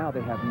right now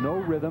they have no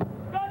rhythm.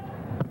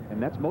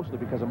 And that's mostly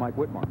because of Mike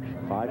Whitmarsh.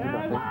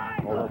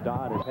 5-0. Although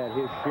Dodd has had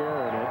his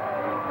share in it.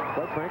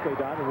 Quite frankly,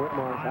 Dodd and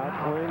Whitmarsh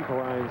outplaying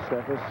Kiraly and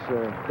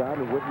Steffes. Dodd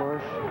and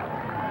Whitmarsh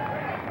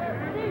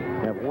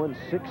have won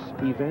 6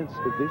 events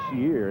this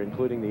year,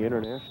 including the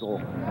international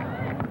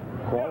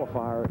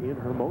qualifier in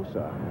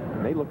Hermosa.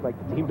 And they look like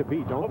the team to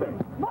beat, don't they?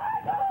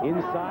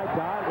 Inside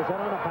Dodd. Was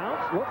that on a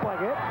bounce? Looked like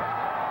it.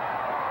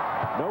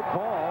 No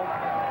call.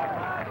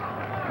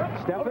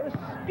 Steffes.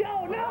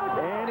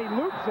 And he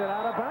loops it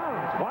out of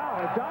bounds. Wow,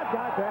 if Dodd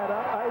got that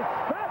up, a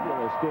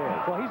fabulous dig.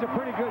 Well, he's a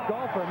pretty good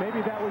golfer.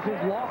 Maybe that was his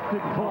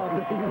lofted club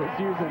that he was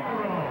using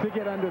to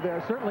get under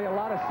there. Certainly a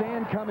lot of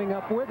sand coming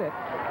up with it.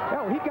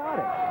 Oh, he got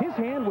it. His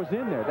hand was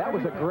in there. That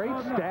was a great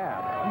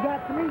stab. You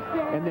got 3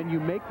 stabs. And then you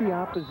make the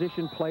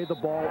opposition play the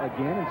ball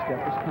again, and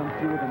Steffes comes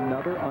through with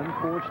another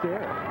unforced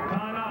error.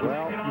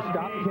 Well, you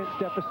stop Kent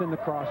Steffes in the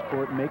cross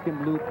court, make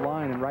him loop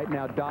line, and right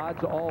now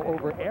Dodd's all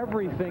over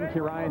everything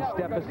Kiraly and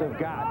Steffes have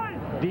got,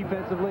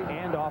 defensively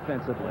and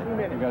offensively.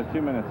 We got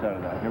 2 minutes out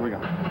of that. Here we go.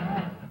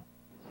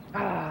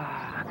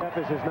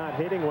 Steffes is not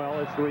hitting well.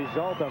 It's the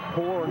result of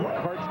poor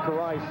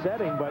Karch-Karai's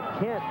setting, but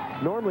Kent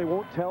normally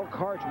won't tell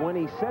Karch when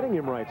he's setting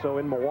him right. So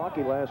in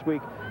Milwaukee last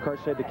week,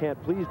 Karch said to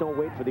Kent, please don't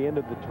wait for the end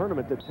of the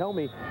tournament to tell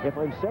me if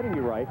I'm setting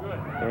you right.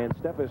 And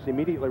Steffes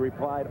immediately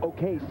replied,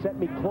 okay, set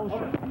me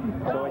closer.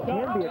 So it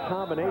can be a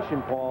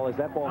combination, Paul, as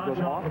that ball goes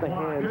off the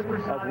hands of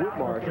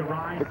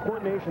Whitmarsh. The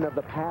coordination of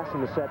the pass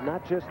and the set,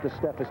 not just the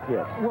Steffes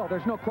hit. Well,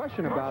 there's no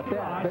question about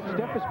that. But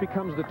Steffes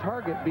becomes the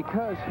target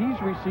because he's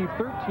received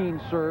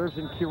 13 serves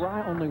and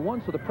Kirai only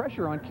one. So the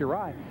pressure on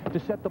Kirai to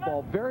set the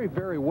ball very,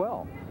 very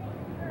well.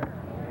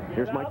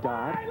 Here's Mike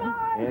Dodd,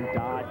 and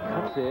Dodd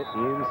cuts it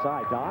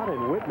inside. Dodd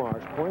and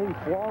Whitmarsh playing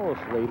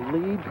flawlessly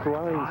lead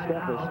Kirai and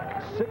Steffes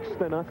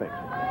 6-0.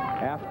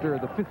 After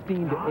the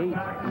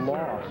 15-8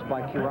 loss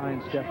by Kirai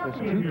and Steffes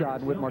to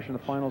Dodd and Whitmarsh in the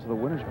finals of the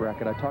winner's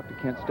bracket, I talked to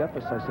Kent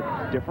Steffes. I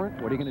said,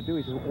 different? What are you going to do?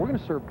 He says, we're going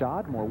to serve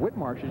Dodd more.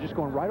 Whitmarsh is just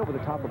going right over the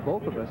top of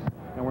both of us,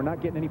 and we're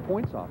not getting any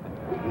points off him.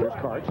 Here's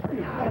Karch.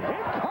 And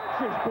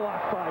Karch is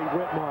blocked by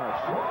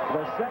Whitmarsh.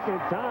 The second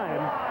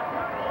time.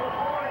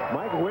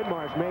 Mike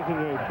Whitmarsh making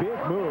a big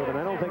move, and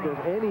I don't think there's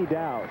any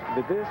doubt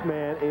that this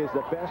man is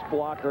the best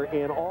blocker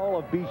in all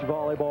of beach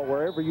volleyball,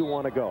 wherever you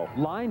want to go.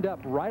 Lined up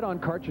right on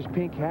Karch's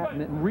pink hat and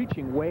then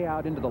reaching way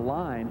out into the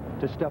line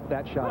to stuff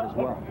that shot as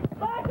well.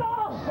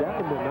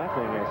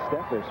 7-0 as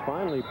Steffes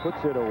finally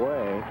puts it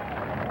away.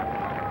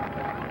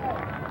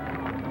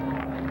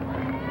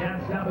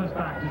 And Steffes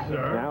back to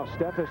serve. Now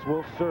Steffes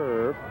will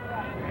serve.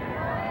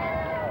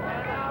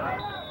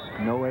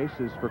 No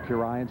aces for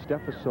Kirai and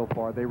Steffes so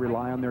far. They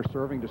rely on their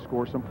serving to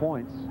score some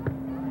points.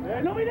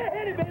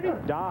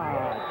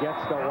 Dodd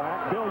gets the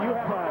whack. Bill, you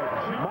have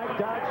a Mike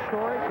Dodd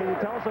story. Can you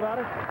tell us about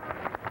it?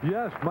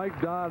 Yes,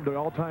 Mike Dodd, the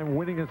all-time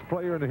winningest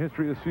player in the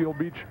history of Seal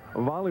Beach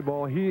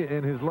volleyball. He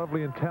and his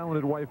lovely and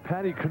talented wife,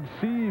 Patty,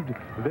 conceived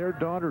their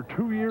daughter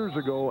 2 years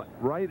ago,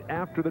 right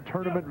after the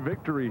tournament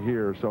victory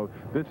here. So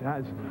this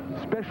has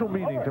special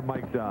meaning to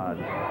Mike Dodd.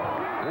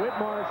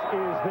 Whitmarsh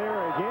is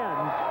there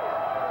again.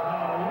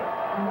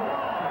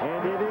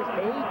 And it is 8-0.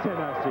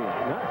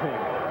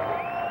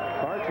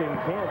 Karch and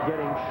Kent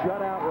getting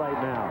shut out right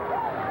now.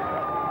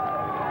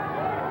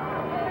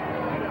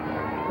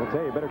 I'll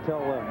tell you, better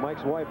tell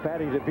Mike's wife,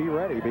 Patty, to be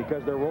ready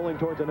because they're rolling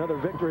towards another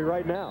victory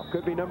right now.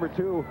 Could be number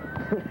 2.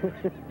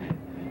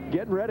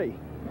 Getting ready.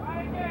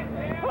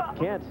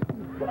 Kent.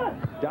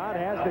 Dodd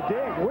has the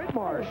dig.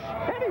 Whitmarsh.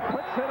 And he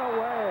puts it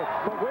away.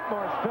 But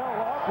Whitmarsh fell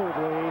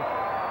awkwardly.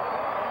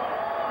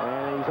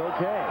 And he's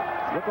okay.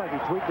 Looked like he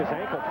tweaked his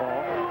ankle,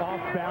 Paul.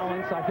 Off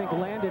balance, I think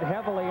landed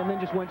heavily and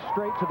then just went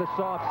straight to the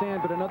soft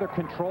sand, but another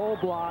control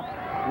block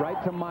right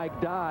to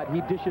Mike Dodd.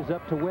 He dishes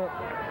up to Whit.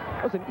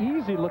 That was an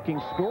easy-looking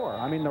score.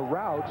 I mean, the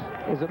route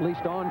is at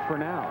least on for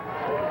now.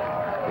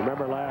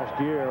 Remember last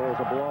year, it was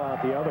a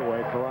blowout the other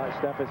way.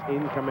 Steffes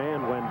in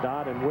command when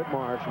Dodd and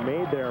Whitmarsh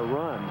made their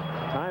run.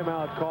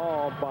 Timeout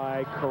called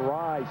by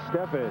Kirai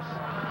Steffes.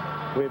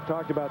 We've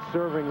talked about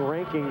serving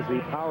rankings,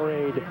 the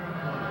Powerade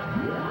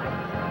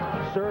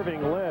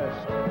serving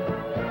list. I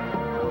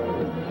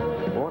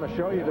want to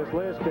show you this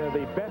list of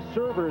the best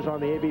servers on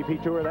the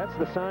AVP Tour. That's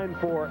the sign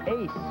for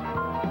ace.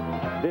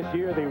 This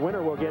year, the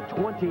winner will get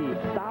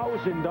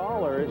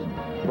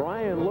 $20,000.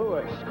 Brian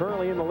Lewis,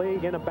 currently in the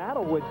league, in a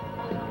battle with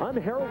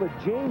unheralded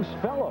James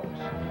Fellows.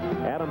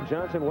 Adam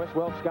Johnson, Wes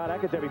Welch, Scott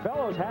Eckert. Debbie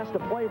Fellows has to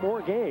play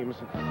more games.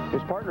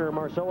 His partner,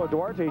 Marcelo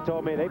Duarte,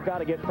 told me they've got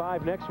to get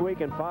 5 next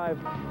week and 5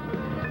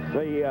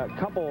 the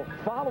couple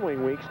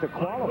following weeks to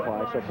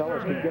qualify so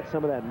Fellows can get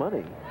some of that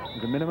money.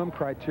 The minimum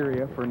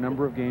criteria for a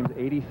number of games,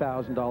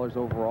 $80,000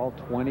 overall,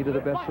 20 to the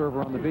best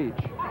server on the beach.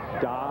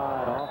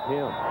 Dodd off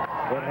him.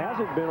 It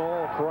hasn't been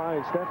all Kirai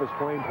and Steffes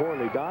playing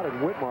poorly. Dodd and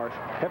Whitmarsh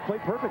have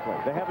played perfectly.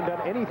 They haven't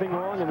done anything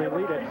wrong, and they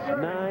lead it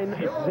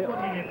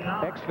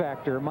 9-0. X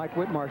factor, Mike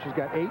Whitmarsh has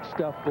got 8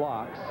 stuff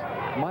blocks.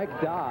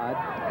 Mike Dodd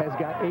has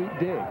got 8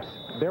 digs.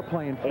 They're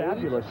playing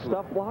fabulous. 8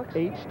 stuff blocks?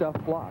 8 stuff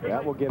blocks.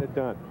 That will get it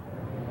done.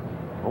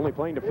 Only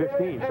playing to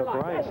 15, so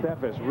Kirai and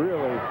Steffes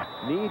really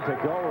need to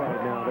go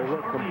right now. They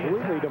look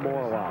completely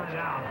demoralized.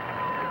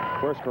 Of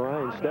course,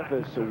 Kirai and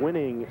Steffes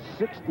winning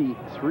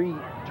 63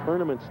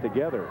 tournaments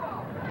together.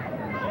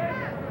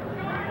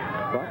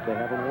 But they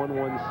haven't won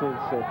one since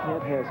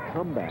Kent has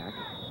come back.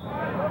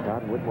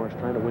 Dodd and Whitmarsh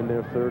trying to win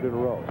their 3rd in a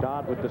row.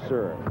 Dodd with the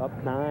serve, up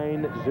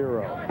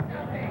 9-0.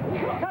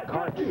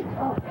 Karch.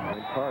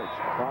 And Karch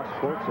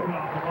cross-courts it.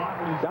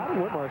 Dodd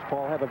and Whitmarsh,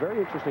 Paul, have a very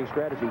interesting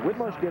strategy.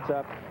 Whitmarsh gets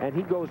up, and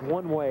he goes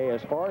one way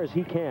as far as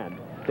he can.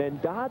 Then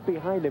Dodd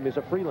behind him is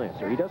a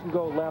freelancer. He doesn't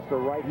go left or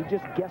right. He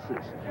just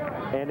guesses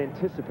and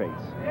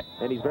anticipates.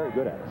 And he's very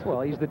good at it.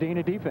 Well, he's the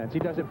Dana defense. He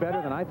does it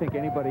better than I think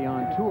anybody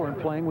on tour, and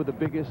playing with the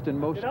biggest and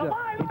most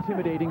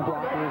intimidating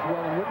blocker as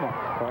well in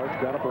Whitmarsh. Karch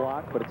got a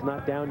block, but it's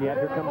not down yet.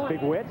 Here comes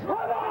Big Whit.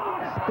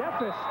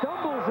 Steffes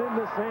stumbles in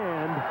the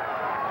sand.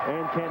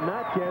 and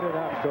cannot get it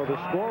up. So the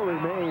score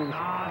remains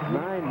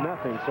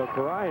 9-0. So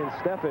Karai and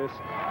Steffes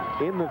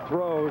in the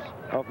throes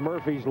of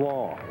Murphy's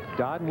Law.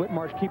 Dodd and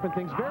Whitmarsh keeping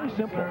things very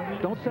simple.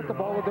 Don't set the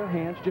ball with their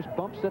hands. Just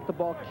bump set the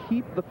ball.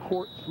 Keep the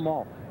court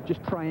small.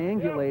 Just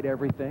triangulate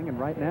everything. And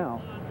right now,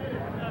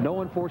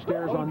 no enforced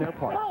errors on their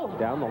part.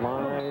 Down the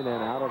line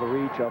and out of the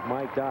reach of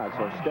Mike Dodd.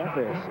 So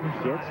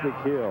Steffes gets the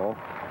kill.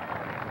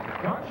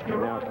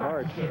 Now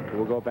Karch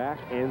will go back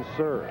and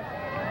serve.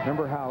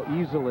 Remember how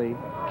easily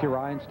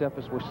Kirai and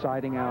Steffes were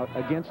siding out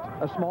against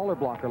a smaller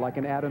blocker like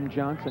an Adam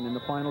Johnson in the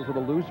finals of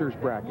the losers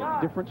bracket.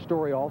 Different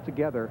story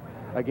altogether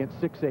against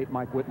 6'8"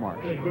 Mike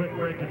Whitmarsh.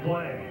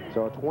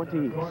 So a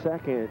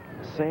 20-second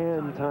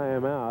sand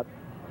timeout.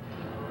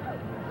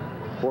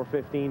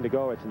 4:15 to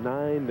go. It's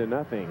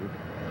 9-0.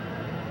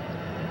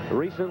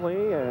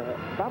 Recently,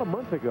 about a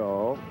month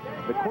ago,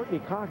 the Courtney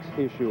Cox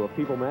issue of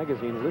People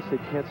magazine listed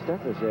Kent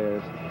Steffes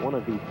as one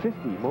of the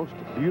 50 most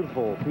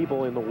beautiful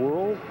people in the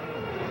world.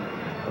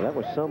 Well, that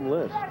was some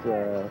list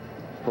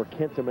for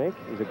Kent to make.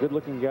 He's a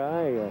good-looking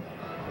guy,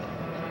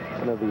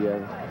 one of the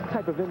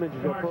type of image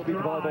that Pro Beach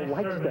Volleyball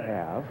likes to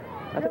have.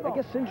 I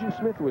guess St. John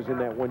Smith was in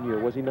that one year,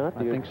 was he not?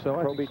 I think so.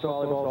 Pro Beach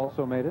Volleyball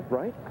also made it.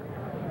 Right?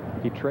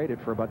 He traded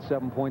for about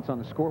 7 points on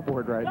the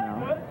scoreboard right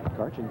now.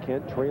 Karch and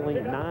Kent trailing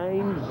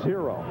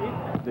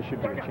 9-0. This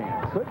should be a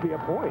chance. Could be a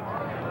point.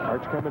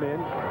 Karch coming in.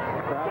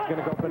 Crowd's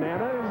going to go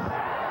bananas.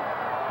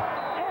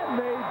 And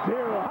they do.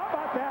 How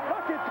about that?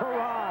 Look at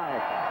Karai.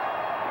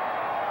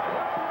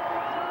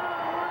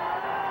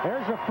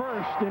 There's a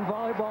first in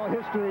volleyball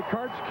history.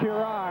 Karch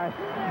Kirai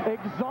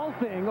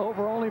exulting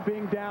over only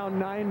being down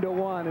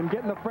 9-1 and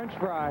getting the French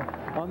fry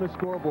on the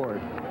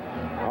scoreboard.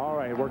 All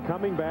right, we're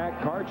coming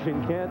back. Karch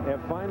and Kent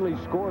have finally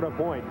scored a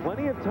point.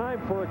 Plenty of time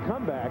for a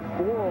comeback.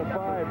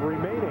 4:05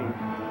 remaining.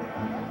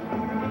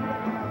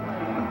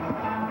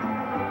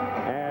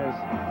 As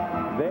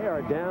they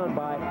are down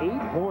by 8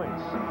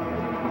 points.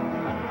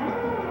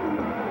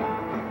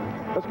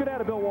 Let's go down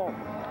to Bill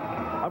Walton.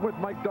 I'm with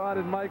Mike Dodd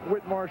and Mike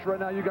Whitmarsh right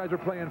now. You guys are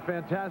playing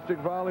fantastic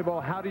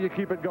volleyball. How do you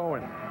keep it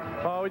going?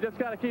 Oh, we just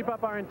got to keep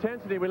up our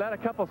intensity. We let a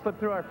couple slip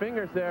through our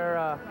fingers there.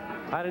 I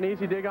had an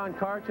easy dig on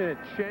Karch, and it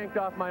shanked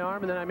off my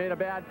arm, and then I made a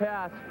bad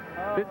pass.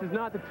 This is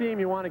not the team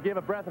you want to give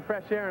a breath of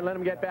fresh air and let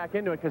them get back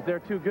into it because they're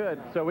too good.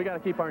 So we got to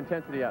keep our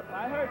intensity up.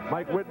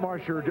 Mike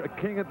Whitmarsh, you're a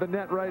king at the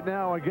net right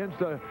now against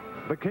the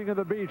king of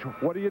the beach.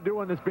 What are you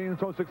doing this being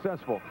so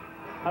successful?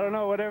 I don't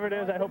know, whatever it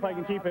is, I hope I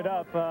can keep it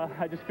up.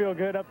 I just feel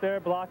good up there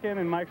blocking,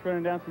 and Mike's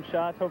running down some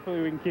shots. Hopefully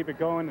we can keep it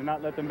going and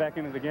not let them back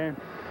into the game.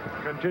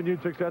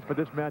 Continued success, but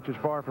this match is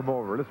far from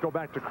over. Let's go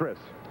back to Chris.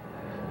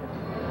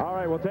 All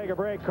right, we'll take a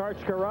break. Karch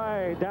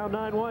Karai down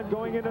 9-1,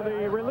 going into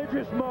the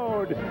religious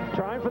mode,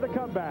 trying for the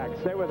comeback.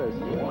 Stay with us.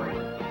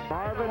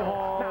 Marvin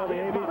Hall, the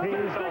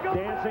AVP's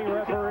dancing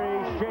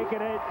referee,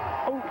 shaking it.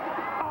 Oh,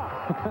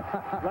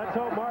 ah. Let's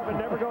hope Marvin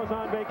never goes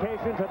on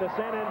vacation to the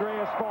San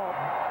Andreas Fault.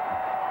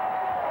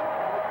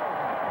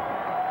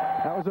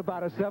 That was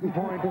about a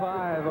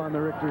 7.5 on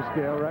the Richter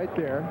scale right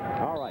there.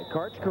 All right,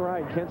 Karch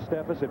Karai and Kent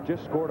Steffes have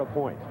just scored a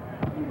point.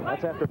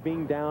 That's after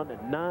being down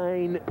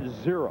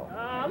 9-0.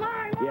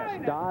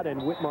 Yes, Dodd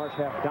and Whitmarsh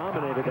have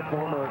dominated the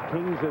former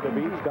Kings of the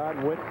Beach. Dodd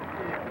and Whit,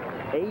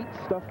 8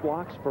 stuff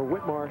blocks for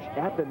Whitmarsh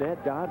at the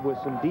net. Dodd with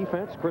some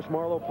defense. Chris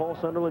Marlowe, Paul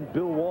Sunderland,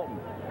 Bill Walton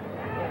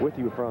with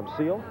you from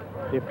Seal.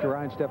 If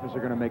Karai and Steffes are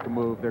going to make a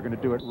move, they're going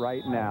to do it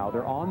right now.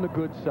 They're on the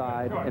good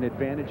side, an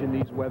advantage in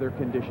these weather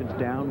conditions,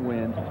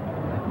 downwind.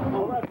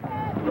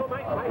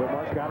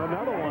 Whitmarsh got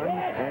another one,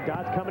 and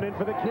Dodd's coming in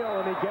for the kill,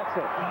 and he gets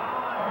it.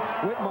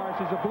 Whitmarsh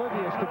is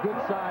oblivious to good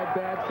side,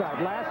 bad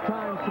side. Last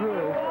time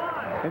through,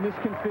 in this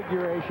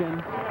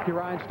configuration,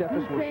 Karai and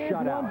Steffes were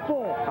shut out.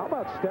 How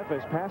about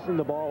Steffes passing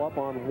the ball up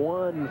on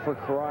 1 for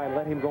Karai,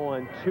 let him go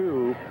on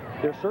 2.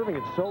 They're serving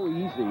it so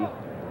easy.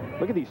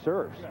 Look at these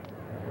serves.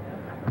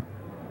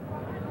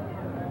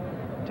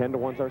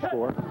 10-1's our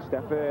score.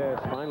 Steffes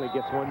finally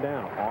gets one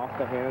down off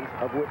the hands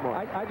of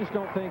Whitmarsh. I just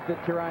don't think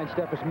that Karai and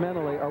Steffes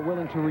mentally are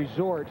willing to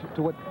resort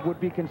to what would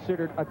be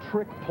considered a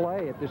trick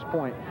play at this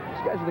point.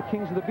 These guys are the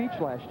Kings of the Beach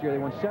last year. They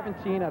won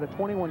 17 out of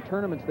 21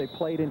 tournaments they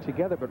played in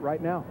together, but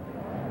right now,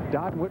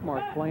 Dodd and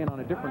Whitmarsh playing on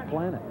a different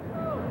planet.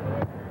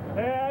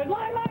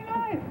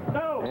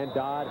 No. And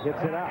Dodd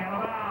hits it out.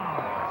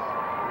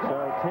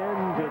 So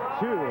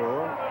 10-2.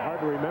 Hard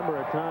to remember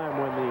a time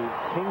when the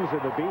Kings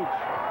of the Beach,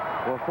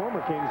 or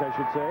former Kings, I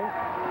should say,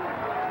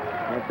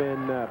 have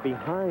been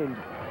behind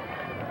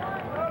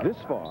this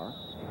far.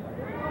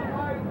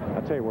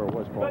 I'll tell you where it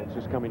was, Paul. It's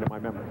just coming to my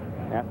memory.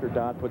 After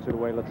Dodd puts it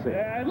away, let's see.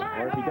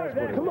 Or if he does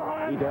put it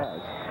away. He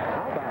does.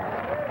 How about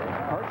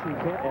Karch and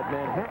Kent at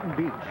Manhattan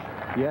Beach?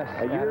 Yes.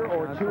 A year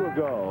or 2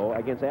 ago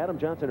against Adam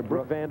Johnson and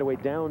Brooke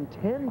Vandeweghe, down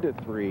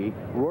 10-3,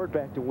 roared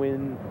back to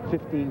win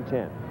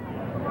 15-10.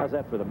 How's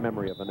that for the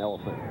memory of an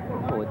elephant?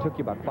 Well, it took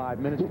you about 5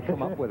 minutes to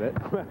come up with it.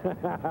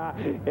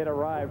 It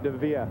arrived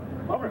via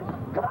Dodd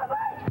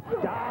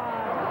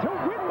to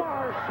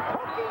Whitmarsh.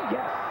 Pokey,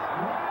 yes.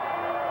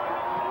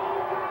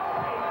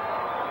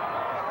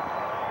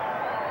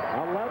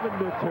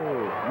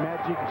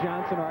 Magic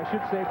Johnson, or I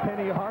should say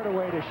Penny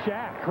Hardaway to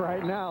Shaq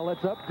right now.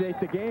 Let's update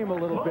the game a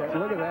little bit.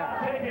 Look at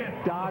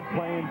that. Dodd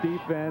playing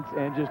defense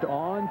and just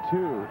on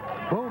two.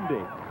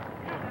 Boom-dee.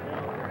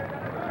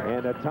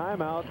 And a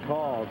timeout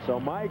called. So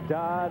Mike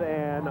Dodd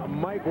and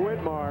Mike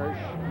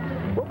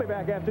Whitmarsh. We'll be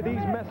back after these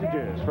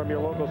messages from your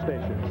local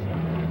stations.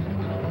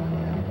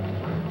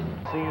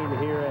 Scene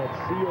here at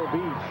Seal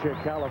Beach,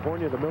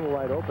 California, the Miller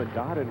Lite Open.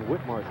 Dodd and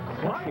Whitmarsh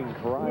crushing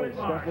Karai and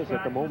Steffes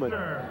at the moment.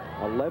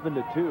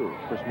 11-2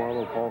 for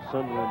Marlowe, Paul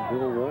Sunderland,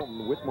 Bill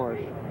Walton.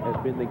 Whitmarsh has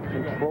been the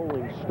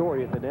controlling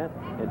story at the net,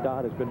 and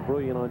Dodd has been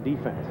brilliant on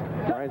defense.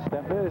 Karai and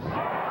Steffes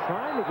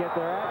trying to get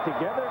their act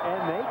together,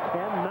 and they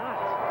cannot.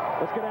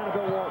 Let's go down to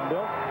Bill Walton.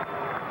 Bill?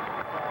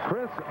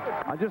 Chris,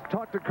 I just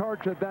talked to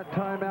Karch at that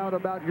timeout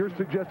about your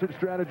suggested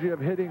strategy of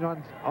hitting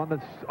on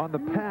the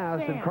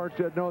pass, and Karch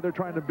said no, they're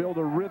trying to build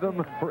a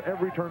rhythm for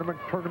every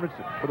tournaments for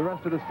the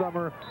rest of the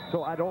summer,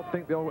 so I don't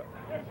think they'll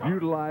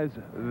utilize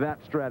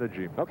that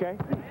strategy. Okay,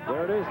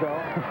 there it is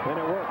though, and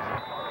it works.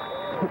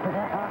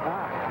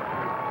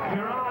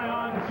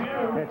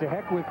 And to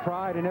heck with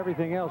pride and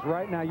everything else.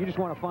 Right now, you just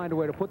want to find a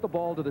way to put the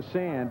ball to the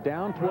sand.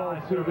 Down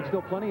 12-2, but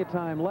still plenty of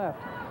time left.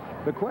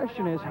 The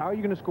question is, how are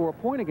you going to score a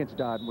point against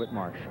Dodd and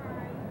Whitmarsh?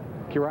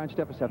 Karai and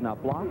Steffes have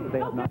not blocked. They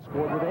have not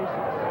scored with aces.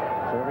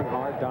 Serving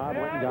hard, Dodd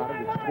went and got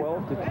it. It's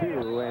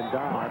 12-2, and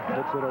Dodd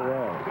puts it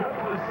away.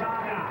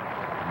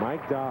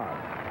 Mike Dodd.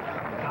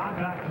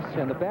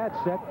 And the bad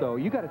set, though,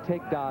 you got to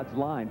take Dodd's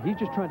line. He's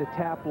just trying to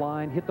tap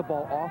line, hit the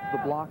ball off the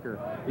blocker.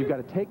 You've got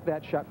to take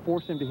that shot,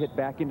 force him to hit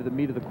back into the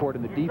meat of the court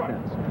in the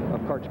defense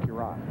of Karch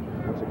Karai.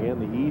 Once again,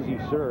 the easy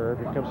serve.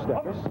 Here comes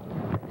Steffes.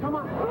 Come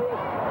on.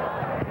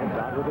 And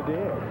Dodd with a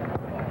dig.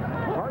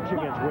 Karch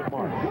against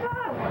Whitmarsh.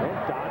 And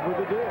Dodd with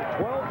a dig.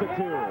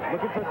 12-2.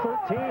 Looking for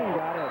 13.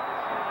 Got it.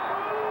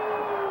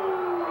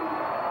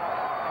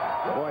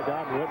 Boy,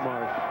 Dodd and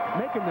Whitmarsh.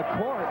 Making the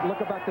court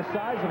look about the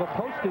size of a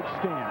postage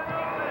stamp.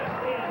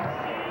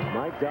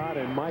 Mike Dodd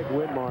and Mike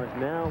Whitmarsh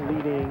now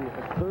leading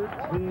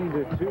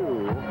 13-2.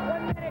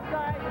 1 minute,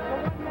 guys.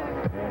 1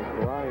 minute. And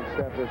Karai and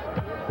Steffes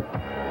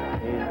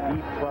in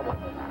deep trouble.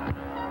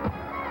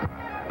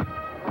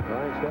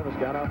 Karai and Steffes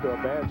got off to a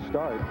bad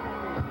start.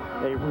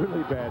 A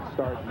really bad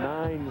start,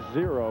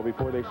 9-0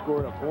 before they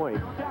scored a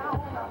point.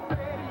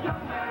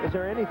 Is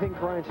there anything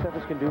Karai and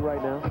Steffes can do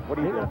right now? What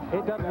do you do?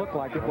 It doesn't look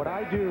like it. What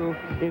I do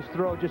is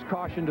throw just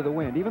caution to the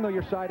wind. Even though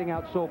you're siding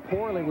out so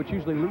poorly, which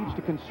usually leads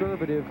to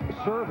conservative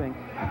serving,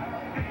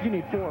 you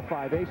need 4 or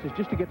 5 aces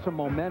just to get some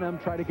momentum,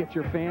 try to get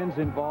your fans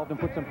involved and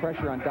put some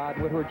pressure on Dodd,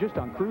 who are just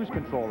on cruise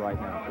control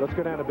right now. Let's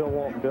go down to Bill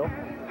Walton. Bill?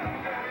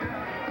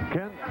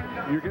 Ken,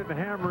 you're getting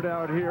hammered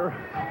out here.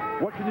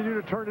 What can you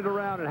do to turn it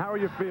around, and how are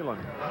you feeling?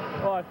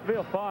 Well, I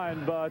feel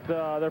fine, but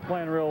they're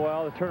playing real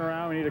well. To turn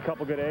around, we need a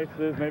couple good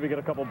aces, maybe get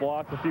a couple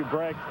blocks, a few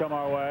breaks come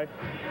our way.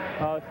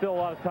 Still a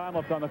lot of time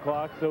left on the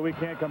clock, so we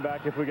can't come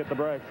back if we get the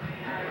breaks.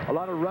 A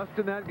lot of rust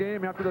in that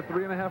game after the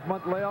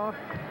 3.5-month layoff?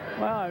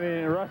 Well, I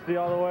mean, rusty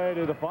all the way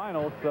to the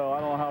finals, so I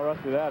don't know how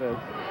rusty that is.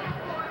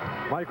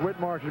 Mike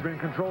Whitmarsh has been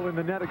controlling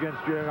the net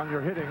against you on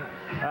your hitting.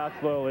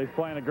 Absolutely. He's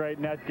playing a great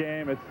net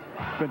game. It's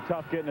been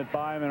tough getting it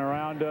by him and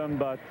around him,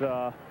 but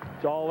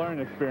it's all a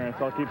learning experience.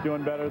 I'll keep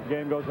doing better as the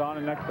game goes on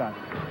and next time.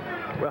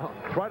 Well,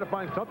 try to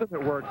find something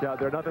that works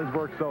out there. Nothing's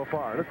worked so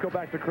far. Let's go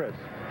back to Chris.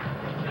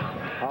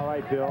 All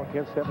right, Bill.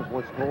 Ken Steffes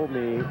once told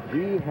me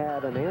he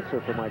had an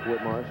answer for Mike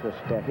Whitmarsh,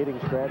 a hitting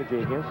strategy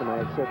against him.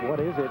 I said, what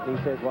is it? And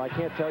he says, well, I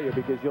can't tell you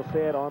because you'll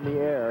say it on the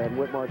air and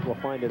Whitmarsh will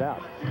find it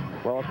out.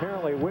 Well,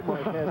 apparently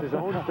Whitmarsh has his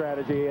own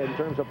strategy in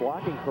terms of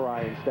blocking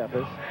Karai and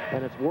Steffes,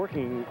 and it's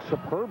working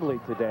superbly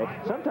today.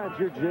 Sometimes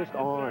you're just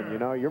on, you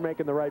know, you're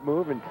making the right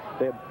move and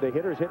the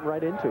hitter's hitting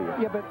right into you.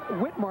 Yeah, but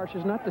Whitmarsh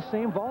is not the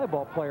same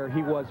volleyball player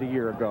he was a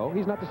year ago.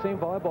 He's not the same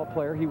volleyball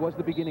player he was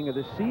the beginning of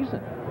this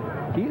season.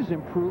 He's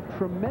improved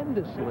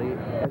tremendously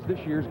as this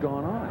year's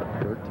gone on.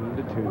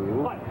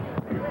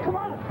 13-2. Come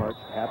on. Karch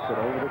taps it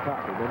over the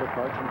top. Remember,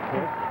 Karch and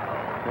Kent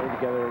playing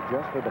together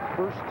just for the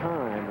first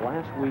time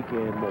last week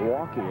in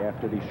Milwaukee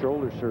after the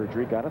shoulder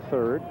surgery. Got a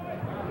third.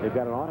 They've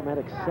got an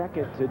automatic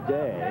second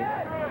today.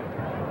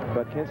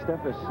 But Ken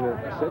Steffes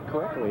said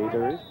correctly,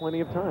 there is plenty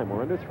of time.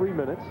 We're under 3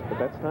 minutes, but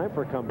that's time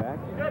for a comeback.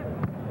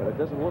 But it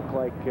doesn't look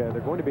like they're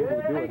going to be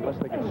able to do it unless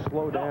they can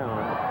slow down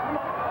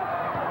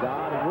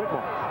Dodd and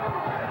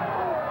Whitmarsh.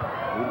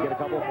 We can get a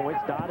couple of points.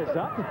 Dodd is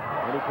up,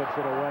 and he puts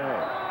it away.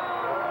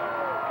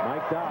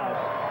 Mike Dodd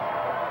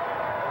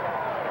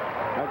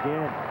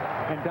again.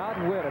 And Dodd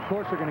and Whit, of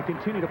course, are going to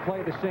continue to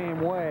play the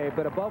same way,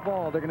 but above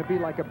all, they're going to be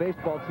like a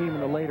baseball team in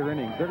the later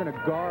innings. They're going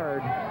to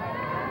guard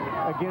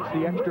against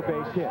the extra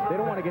base hit. They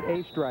don't want to get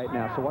aced right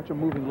now, so watch them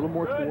moving a little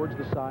more towards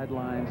the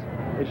sidelines.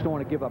 They just don't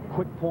want to give up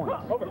quick points.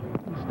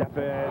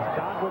 Steffes,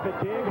 Dodd with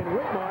a dig, and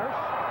Whitmarsh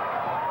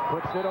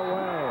puts it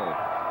away.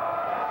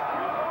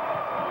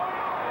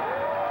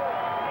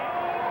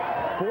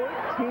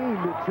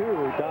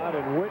 14-2, Dodd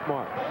and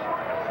Whitmarsh.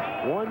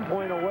 1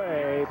 point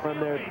away from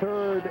their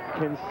third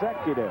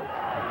consecutive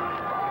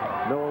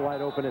Miller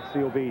Lite Open at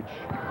Seal Beach.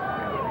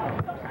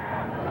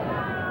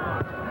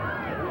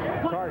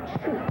 Karch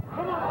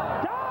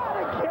Karch. Dodd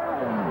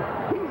again!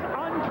 He's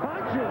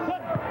unconscious!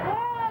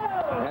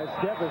 As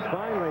Steffes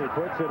finally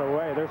puts it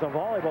away. There's a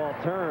volleyball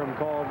term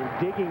called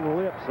digging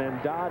lips,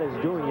 and Dodd is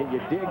doing it. You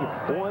dig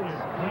once,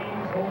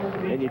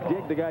 and you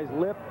dig the guy's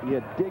lip.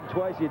 You dig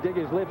twice, you dig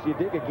his lips, you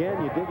dig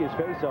again, you dig his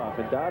face off,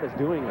 and Dodd is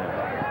doing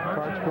that.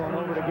 Karch going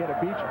over to get a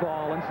beach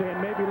ball and saying,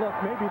 maybe, look,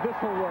 maybe this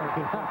will work.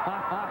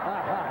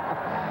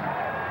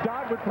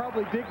 Dodd would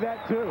probably dig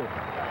that, too.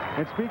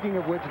 And speaking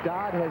of which,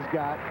 Dodd has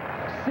got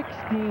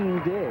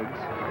 16 digs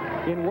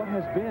in what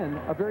has been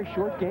a very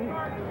short game.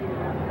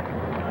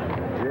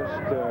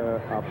 Just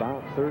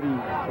about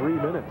 33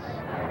 minutes.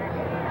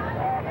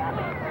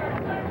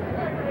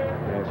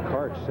 As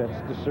Karch sets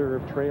to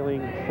serve,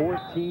 trailing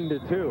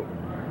 14-2.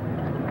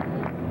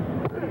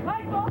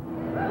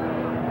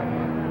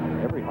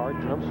 Every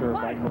hard jump serve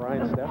by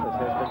Ryan Steffes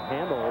has been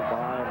handled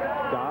by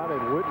Dodd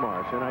and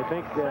Whitmarsh. And I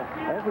think,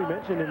 as we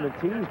mentioned in the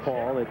tease,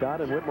 Paul, that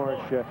Dodd and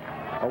Whitmarsh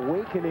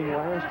awakening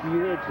last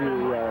year to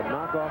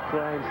knock off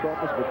Ryan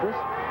Steffes, but this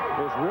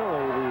is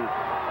really the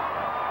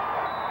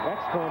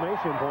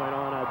exclamation point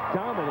on a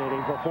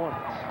dominating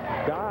performance.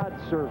 Dodd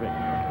serving.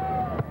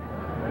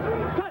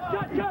 Cut!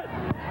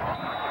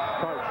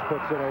 Karch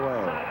puts it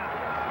away.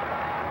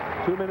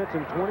 2 minutes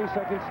and 20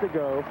 seconds to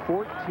go.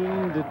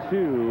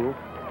 14-2.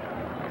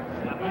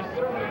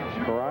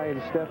 Ryan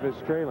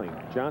Steffes trailing.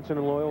 Johnson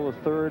and Loiola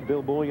third.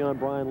 Bill Bouillon,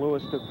 Brian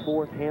Lewis took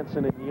fourth.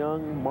 Hansen and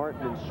Young,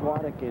 Martin and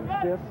Swadek in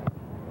fifth.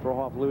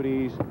 Frohoff,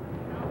 Ludes,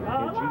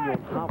 and Gino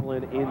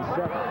Hovland in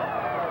seventh.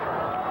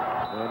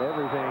 And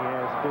everything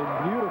has been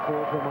beautiful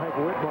for Mike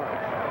Whitmarsh.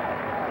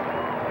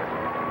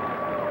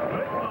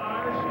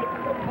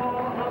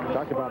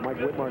 Talked about Mike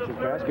Whitmarsh's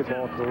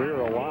basketball career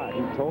a lot.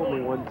 He told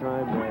me one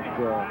time that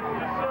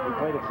he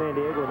played at San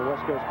Diego in the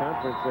West Coast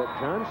Conference that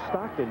John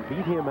Stockton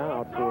beat him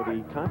out for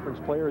the Conference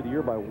Player of the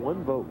Year by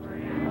 1 vote.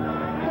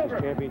 His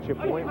championship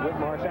point,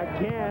 Whitmarsh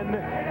again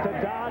to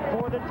Dodd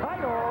for the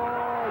title.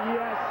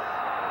 Yes.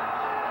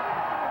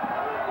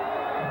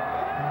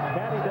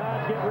 Patty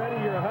Dodd, get ready.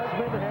 Your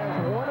husband has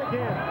won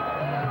again.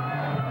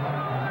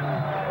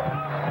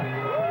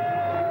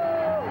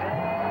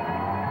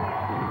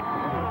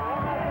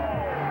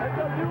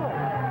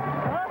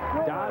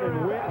 Dodd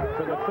and Whit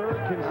for the third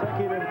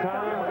consecutive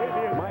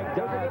time. Mike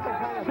Dodd's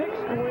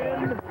sixth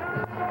win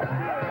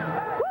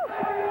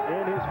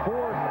and his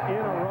fourth in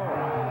a row.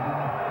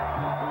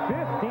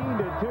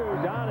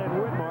 15-2. Dodd and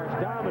Whitmarsh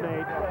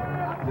dominate.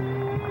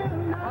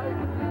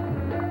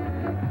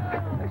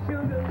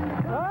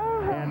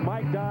 And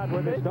Mike Dodd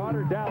with his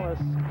daughter Dallas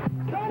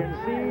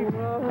conceived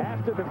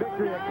after the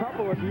victory a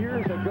couple of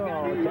years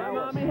ago.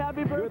 Dallas, Mommy,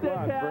 happy birthday, good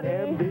luck Patty.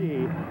 for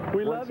MD.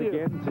 We love you.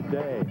 Again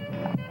today.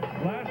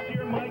 Last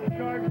year, Mike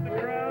charged the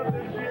crowd.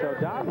 This year, So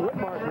Dodd and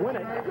Whitmarsh win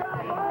it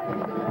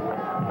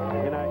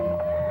in a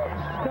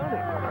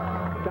stunning,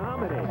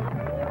 dominating,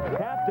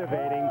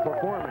 captivating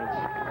performance,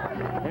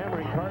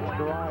 hammering Karch,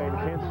 Garay, and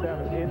Kent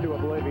Steffes into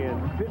oblivion,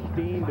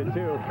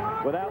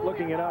 15-2. Without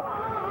looking it up,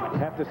 I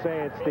have to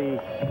say it's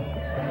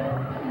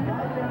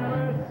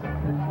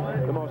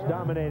the most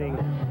dominating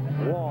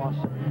loss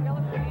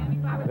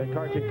that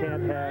Karch and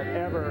Kent have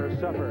ever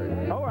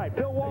suffered. All right,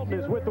 Bill Walton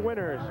is with the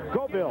winners.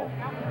 Go, Bill.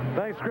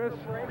 Thanks, Chris.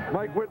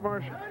 Mike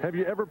Whitmarsh, have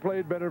you ever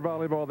played better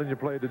volleyball than you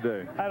played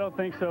today? I don't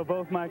think so.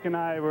 Both Mike and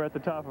I were at the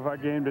top of our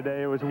game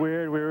today. It was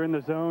weird. We were in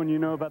the zone. You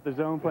know about the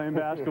zone playing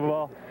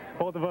basketball.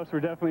 Both of us were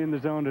definitely in the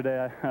zone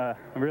today.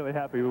 I'm really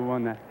happy we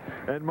won that.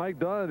 And Mike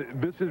Dodd,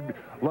 this is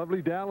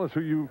lovely Dallas,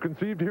 who you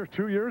conceived here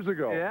 2 years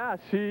ago. Yeah,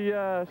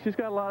 she's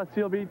got a lot of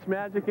Seal Beach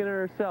magic in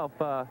her herself.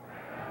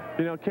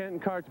 You know, Kent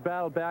and Karch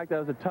battled back. That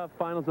was a tough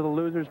finals of the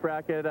losers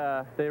bracket.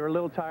 They were a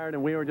little tired,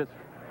 and we were just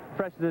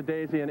fresh as a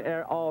daisy, and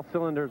all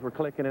cylinders were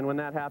clicking. And when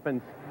that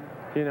happens,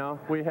 you know,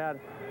 we had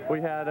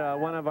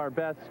one of our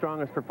best,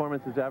 strongest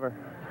performances ever.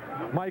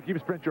 Mike,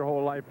 you've spent your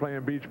whole life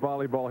playing beach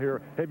volleyball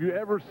here. Have you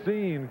ever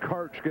seen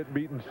Karch get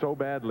beaten so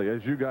badly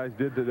as you guys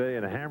did today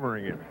and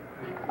hammering him?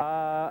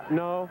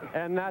 No,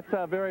 and that's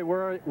a very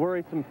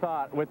worrisome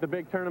thought. With the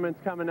big tournaments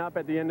coming up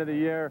at the end of the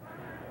year,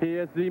 he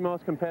is the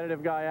most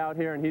competitive guy out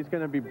here, and he's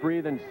going to be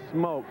breathing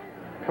smoke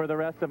for the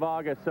rest of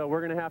August. So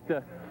we're going to have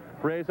to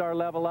raise our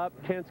level up.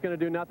 Kent's going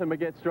to do nothing but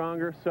get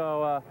stronger.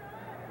 So a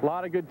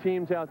lot of good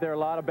teams out there, a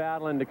lot of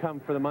battling to come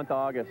for the month of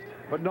August.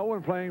 But no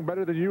one playing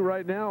better than you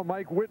right now.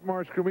 Mike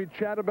Whitmarsh, can we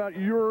chat about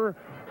your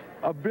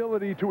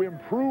ability to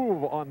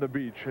improve on the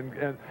beach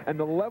and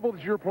the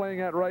levels you're playing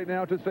at right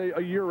now to, say,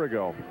 a year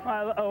ago?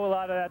 I owe a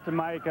lot of that to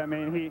Mike. I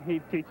mean, he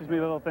teaches me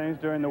little things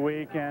during the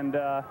week, and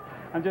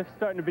I'm just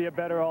starting to be a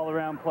better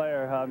all-around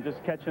player. I'm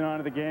just catching on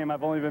to the game.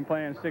 I've only been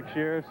playing 6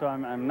 years, so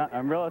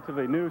I'm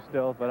relatively new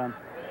still, but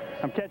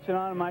I'm catching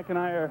on. Mike and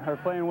I are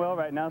playing well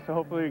right now, so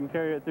hopefully we can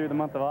carry it through the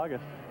month of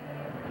August.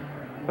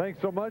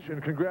 Thanks so much,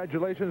 and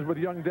congratulations with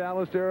young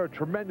Dallas there. A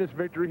tremendous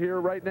victory here.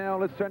 Right now,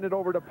 let's send it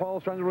over to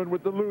Paul Sunderland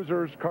with the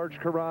losers, Karch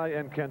Kiraly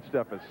and Kent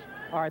Steffes.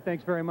 All right,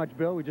 thanks very much,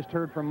 Bill. We just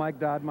heard from Mike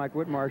Dodd, Mike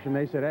Whitmarsh, and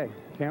they said, hey,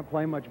 can't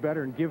play much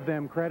better, and give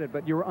them credit.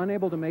 But you were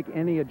unable to make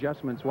any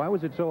adjustments. Why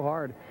was it so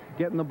hard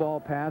getting the ball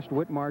past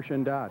Whitmarsh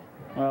and Dodd?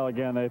 Well,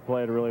 again, they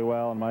played really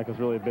well, and Mike was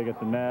really big at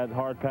the net.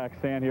 Hard pack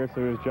sand here,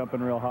 so he was jumping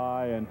real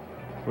high, and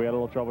we had a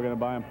little trouble getting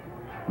by him.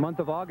 Month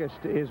of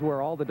August is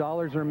where all the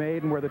dollars are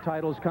made and where the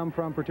titles come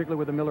from, particularly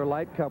with the Miller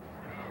Lite Cup.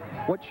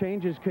 What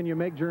changes can you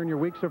make during your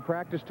weeks of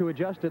practice to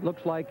adjust? It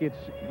looks like it's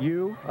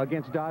you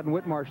against Dodd and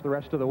Whitmarsh the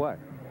rest of the way.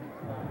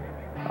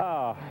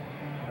 I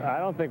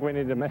don't think we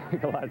need to make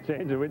a lot of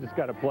changes. We just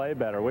got to play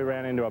better. We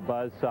ran into a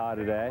buzzsaw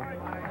today.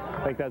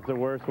 I think that's the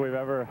worst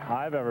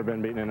I've ever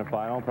been beaten in a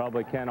final.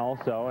 Probably Ken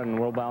also, and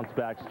we'll bounce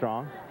back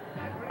strong.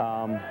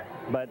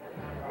 But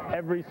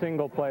every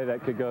single play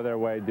that could go their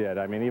way did.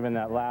 I mean, even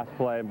that last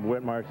play,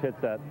 Whitmarsh hits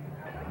that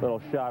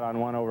little shot on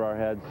one over our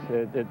heads.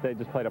 They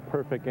just played a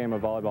perfect game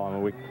of volleyball,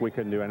 and we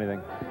couldn't do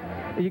anything.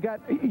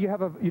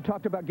 You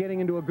talked about getting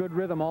into a good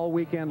rhythm all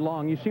weekend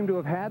long. You seem to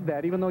have had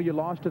that, even though you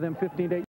lost to them 15-8.